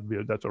gasoline.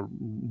 That's a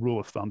rule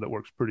of thumb that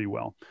works pretty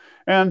well.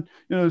 And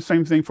the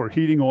same thing for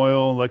heating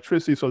oil,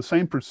 electricity. So the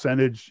same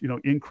percentage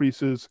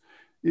increases.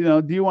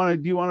 Do you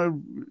want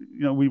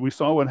to, we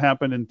saw what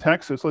happened in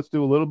Texas. Let's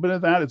do a little bit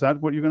of that. Is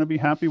that what you're going to be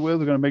happy with?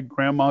 They're going to make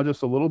grandma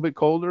just a little bit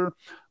colder.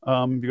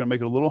 You're going to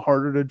make it a little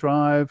harder to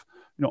drive.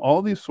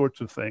 All these sorts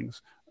of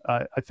things.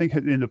 I think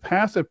in the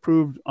past have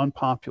proved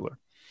unpopular.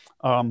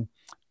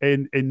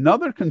 And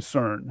another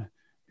concern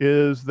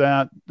is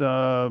that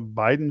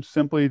Biden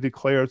simply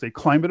declares a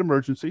climate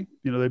emergency.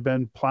 They've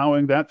been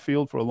plowing that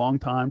field for a long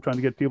time, trying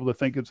to get people to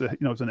think it's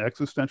an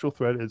existential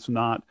threat. It's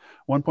not.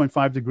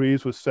 1.5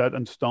 degrees was set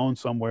in stone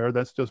somewhere.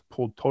 That's just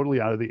pulled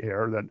totally out of the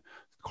air, that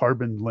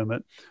carbon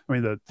limit.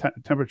 The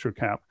temperature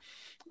cap.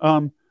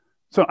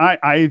 So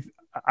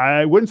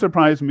I wouldn't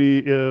surprise me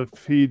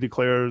if he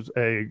declares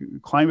a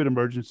climate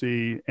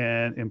emergency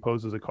and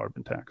imposes a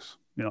carbon tax.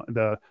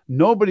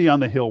 Nobody on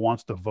the Hill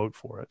wants to vote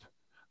for it.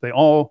 They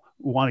all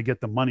want to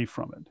get the money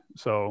from it.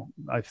 So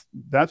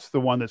that's the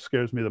one that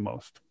scares me the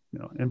most.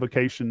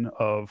 Invocation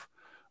of,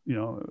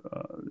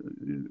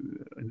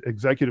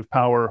 executive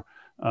power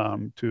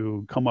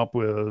to come up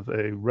with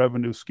a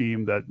revenue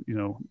scheme that,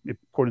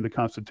 according to the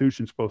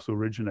Constitution, is supposed to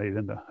originate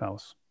in the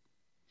House.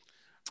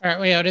 All right.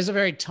 Well, yeah, it is a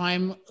very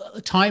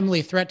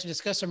timely threat to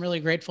discuss. I'm really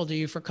grateful to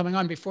you for coming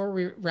on. Before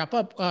we wrap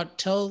up,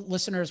 tell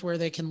listeners where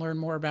they can learn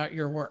more about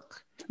your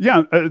work.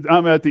 Yeah,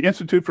 I'm at the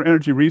Institute for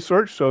Energy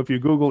Research. So if you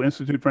Google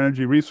Institute for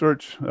Energy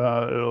Research,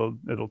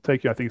 it'll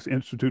take you. I think it's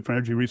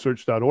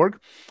instituteforenergyresearch.org.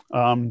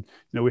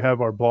 We have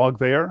our blog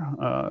there,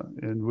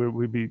 and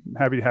we'd be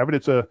happy to have it.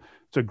 It's a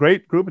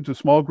great group. It's a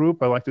small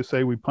group. I like to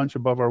say we punch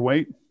above our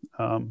weight,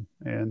 and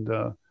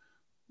go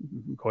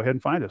ahead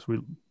and find us. We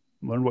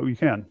learn what we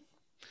can.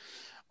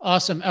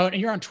 Awesome. Oh, and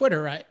you're on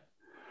Twitter, right?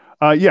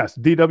 Yes,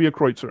 DW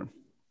Kreutzer.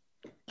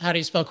 How do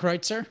you spell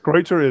Kreutzer?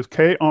 Kreutzer is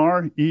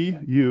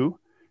KREUTZER.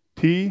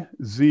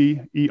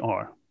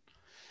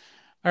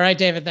 All right,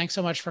 David, thanks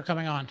so much for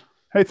coming on.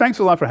 Hey, thanks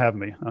a lot for having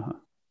me.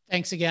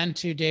 Thanks again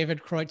to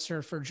David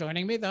Kreutzer for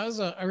joining me. That was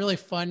a really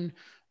fun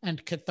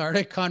and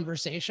cathartic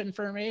conversation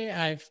for me.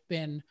 I've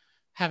been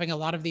having a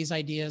lot of these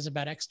ideas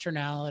about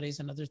externalities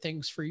and other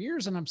things for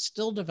years, and I'm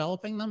still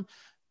developing them.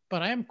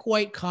 But I am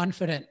quite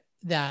confident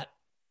that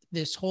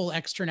this whole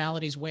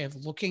externalities way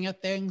of looking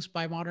at things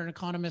by modern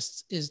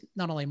economists is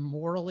not only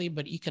morally,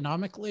 but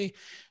economically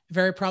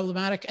very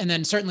problematic. And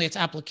then certainly its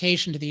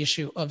application to the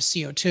issue of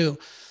CO2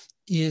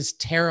 is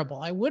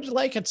terrible. I would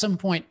like at some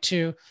point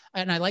to,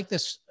 and I like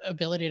this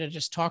ability to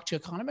just talk to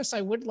economists. I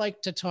would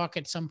like to talk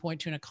at some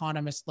point to an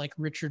economist like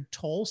Richard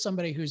Toll,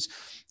 somebody who's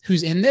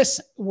in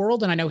this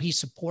world. And I know he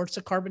supports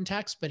a carbon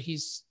tax, but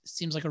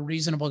seems like a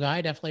reasonable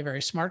guy, definitely a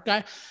very smart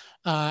guy.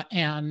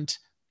 And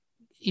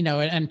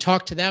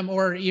talk to them,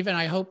 or even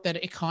I hope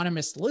that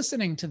economists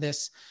listening to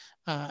this,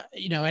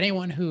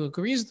 anyone who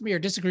agrees with me or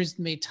disagrees with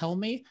me, tell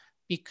me,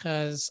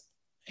 because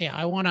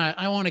I want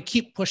to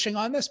keep pushing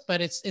on this, but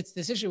it's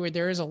this issue where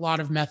there is a lot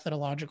of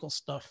methodological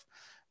stuff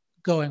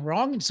going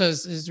wrong. And so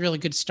it's a really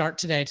good start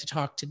today to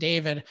talk to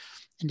David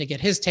and to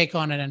get his take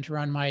on it and to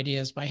run my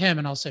ideas by him,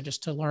 and also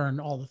just to learn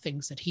all the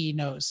things that he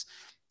knows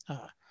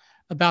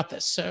about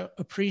this. So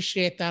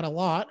appreciate that a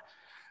lot.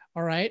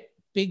 All right,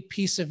 big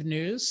piece of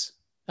news.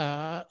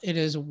 It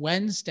is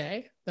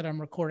Wednesday that I'm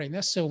recording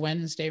this, so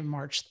Wednesday,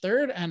 March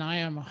 3rd, and I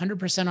am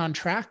 100% on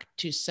track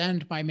to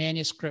send my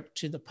manuscript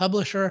to the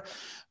publisher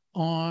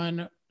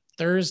on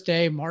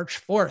Thursday,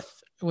 March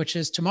 4th, which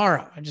is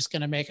tomorrow. I'm just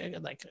going to make a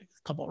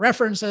couple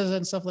references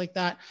and stuff like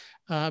that,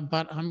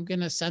 but I'm going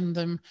to send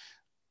them,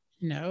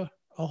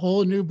 a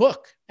whole new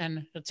book, and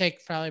it'll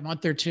take probably a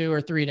month or 2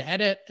 or 3 to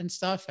edit and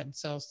stuff, and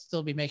so I'll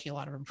still be making a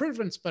lot of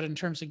improvements. But in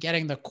terms of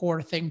getting the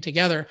core thing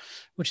together,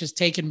 which has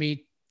taken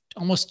me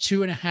almost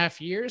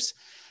 2.5 years,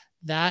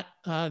 that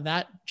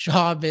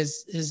job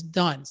is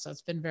done. So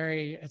it's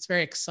very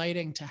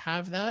exciting to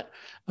have that.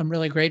 I'm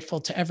really grateful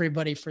to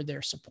everybody for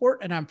their support.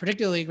 And I'm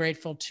particularly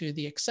grateful to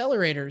the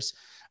accelerators,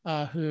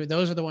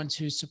 those are the ones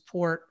who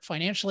support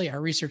financially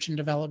our research and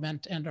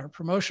development and our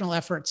promotional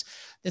efforts.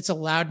 It's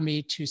allowed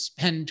me to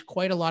spend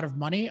quite a lot of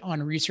money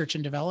on research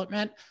and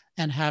development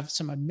and have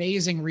some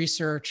amazing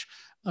research,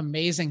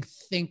 amazing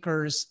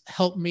thinkers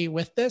help me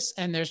with this.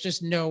 And there's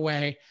just no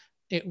way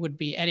it would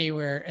be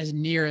anywhere as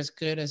near as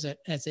good as it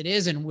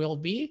is and will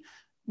be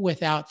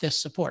without this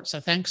support. So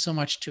thanks so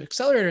much to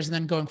accelerators. And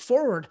then going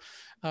forward,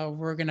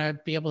 we're going to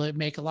be able to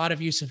make a lot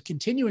of use of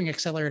continuing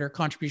accelerator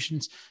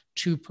contributions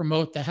to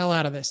promote the hell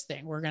out of this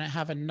thing. We're going to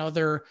have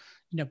another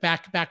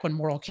back when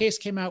Moral Case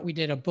came out, we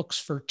did a books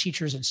for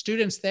teachers and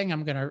students thing.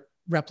 I'm going to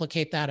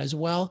replicate that as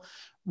well,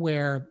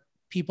 where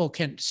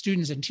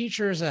students and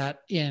teachers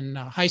in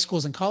high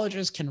schools and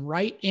colleges can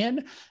write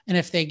in. And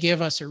if they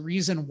give us a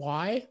reason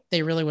why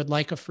they really would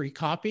like a free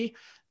copy,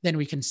 then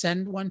we can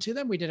send one to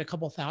them. We did a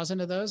couple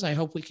thousand of those. I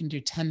hope we can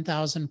do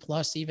 10,000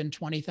 plus, even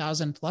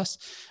 20,000 plus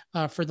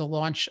for the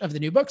launch of the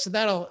new book. So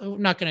we're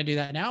not going to do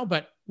that now,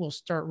 but we'll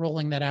start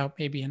rolling that out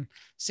maybe in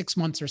 6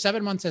 months or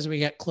 7 months as we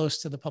get close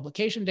to the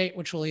publication date,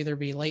 which will either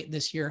be late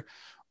this year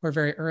or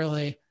very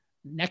early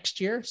next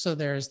year. So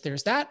there's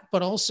that,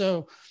 but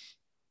also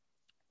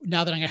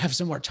now that I'm going to have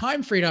some more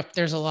time freed up,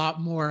 there's a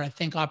lot more, I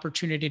think,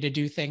 opportunity to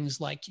do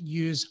things like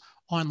use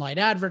online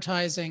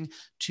advertising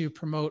to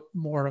promote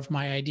more of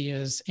my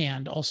ideas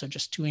and also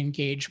just to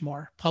engage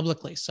more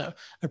publicly. So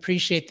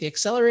appreciate the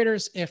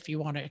accelerators. If you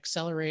want to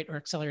accelerate or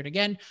accelerate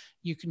again,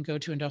 you can go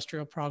to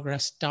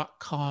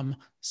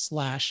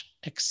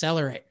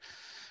industrialprogress.com/accelerate.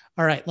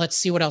 All right, let's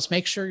see what else.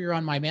 Make sure you're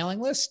on my mailing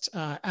list,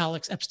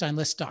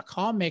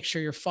 alexepsteinlist.com. Make sure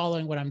you're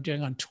following what I'm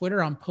doing on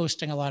Twitter. I'm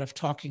posting a lot of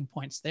talking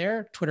points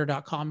there,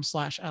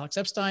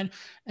 twitter.com/alexepstein.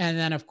 And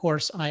then, of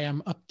course, I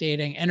am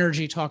updating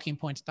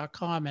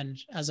energytalkingpoints.com.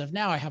 And as of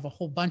now, I have a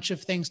whole bunch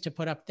of things to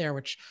put up there,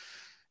 which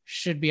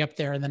should be up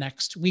there in the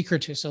next week or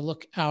two. So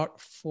look out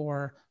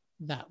for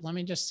that. Let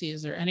me just see,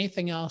 is there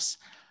anything else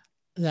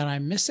that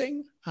I'm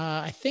missing?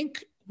 I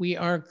think we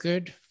are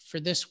good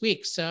for this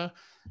week. So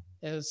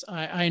as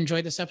I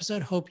enjoyed this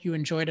episode, hope you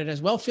enjoyed it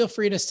as well. Feel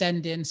free to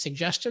send in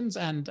suggestions.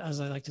 And as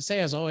I like to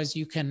say, as always,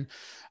 you can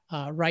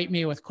write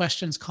me with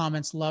questions,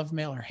 comments, love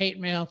mail, or hate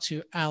mail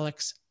to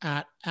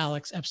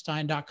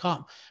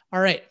alex@alexepstein.com. All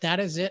right,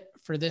 that is it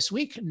for this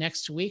week.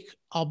 Next week,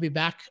 I'll be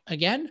back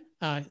again,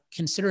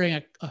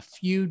 considering a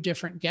few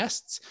different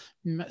guests.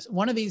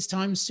 One of these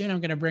times soon,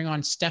 I'm going to bring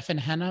on Stefan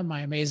Henna,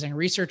 my amazing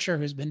researcher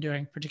who's been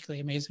doing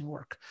particularly amazing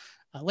work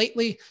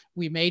lately.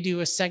 We may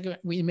do a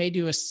segment. We may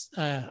do a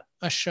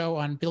show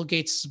on Bill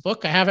Gates'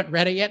 book. I haven't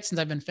read it yet since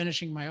I've been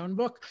finishing my own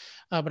book,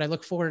 but I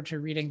look forward to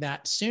reading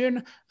that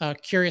soon.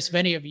 Curious if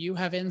any of you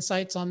have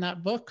insights on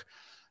that book.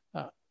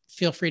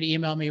 Feel free to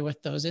email me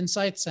with those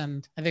insights.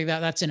 And I think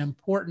that's an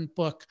important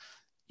book.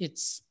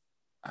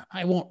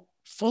 I won't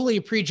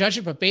fully prejudge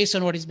it, but based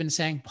on what he's been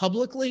saying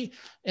publicly,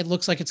 it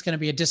looks like it's going to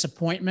be a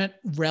disappointment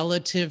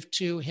relative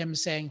to him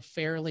saying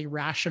fairly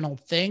rational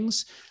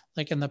things.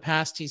 Like in the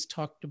past, he's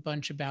talked a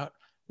bunch about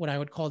what I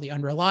would call the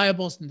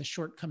unreliables and the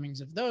shortcomings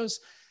of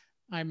those.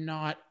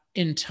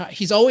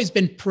 He's always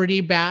been pretty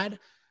bad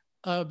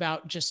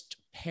about just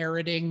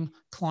parroting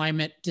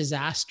climate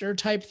disaster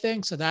type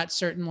thing. So that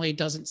certainly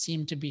doesn't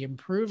seem to be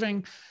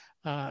improving.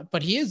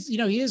 But he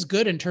is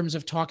good in terms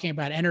of talking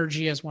about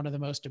energy as one of the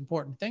most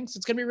important things.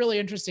 It's going to be really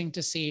interesting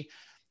to see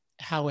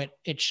how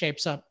it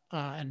shapes up.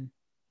 I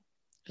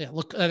think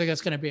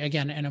that's going to be,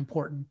 again, an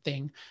important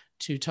thing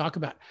to talk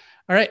about.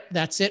 All right,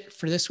 that's it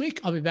for this week.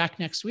 I'll be back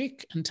next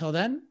week. Until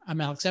then, I'm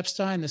Alex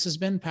Epstein. This has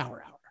been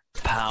Power Hour.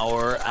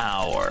 Power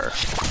Hour.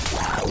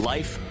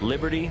 Life,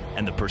 liberty,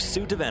 and the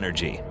pursuit of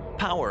energy.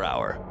 Power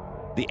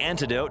Hour. The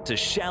antidote to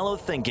shallow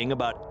thinking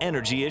about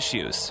energy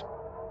issues.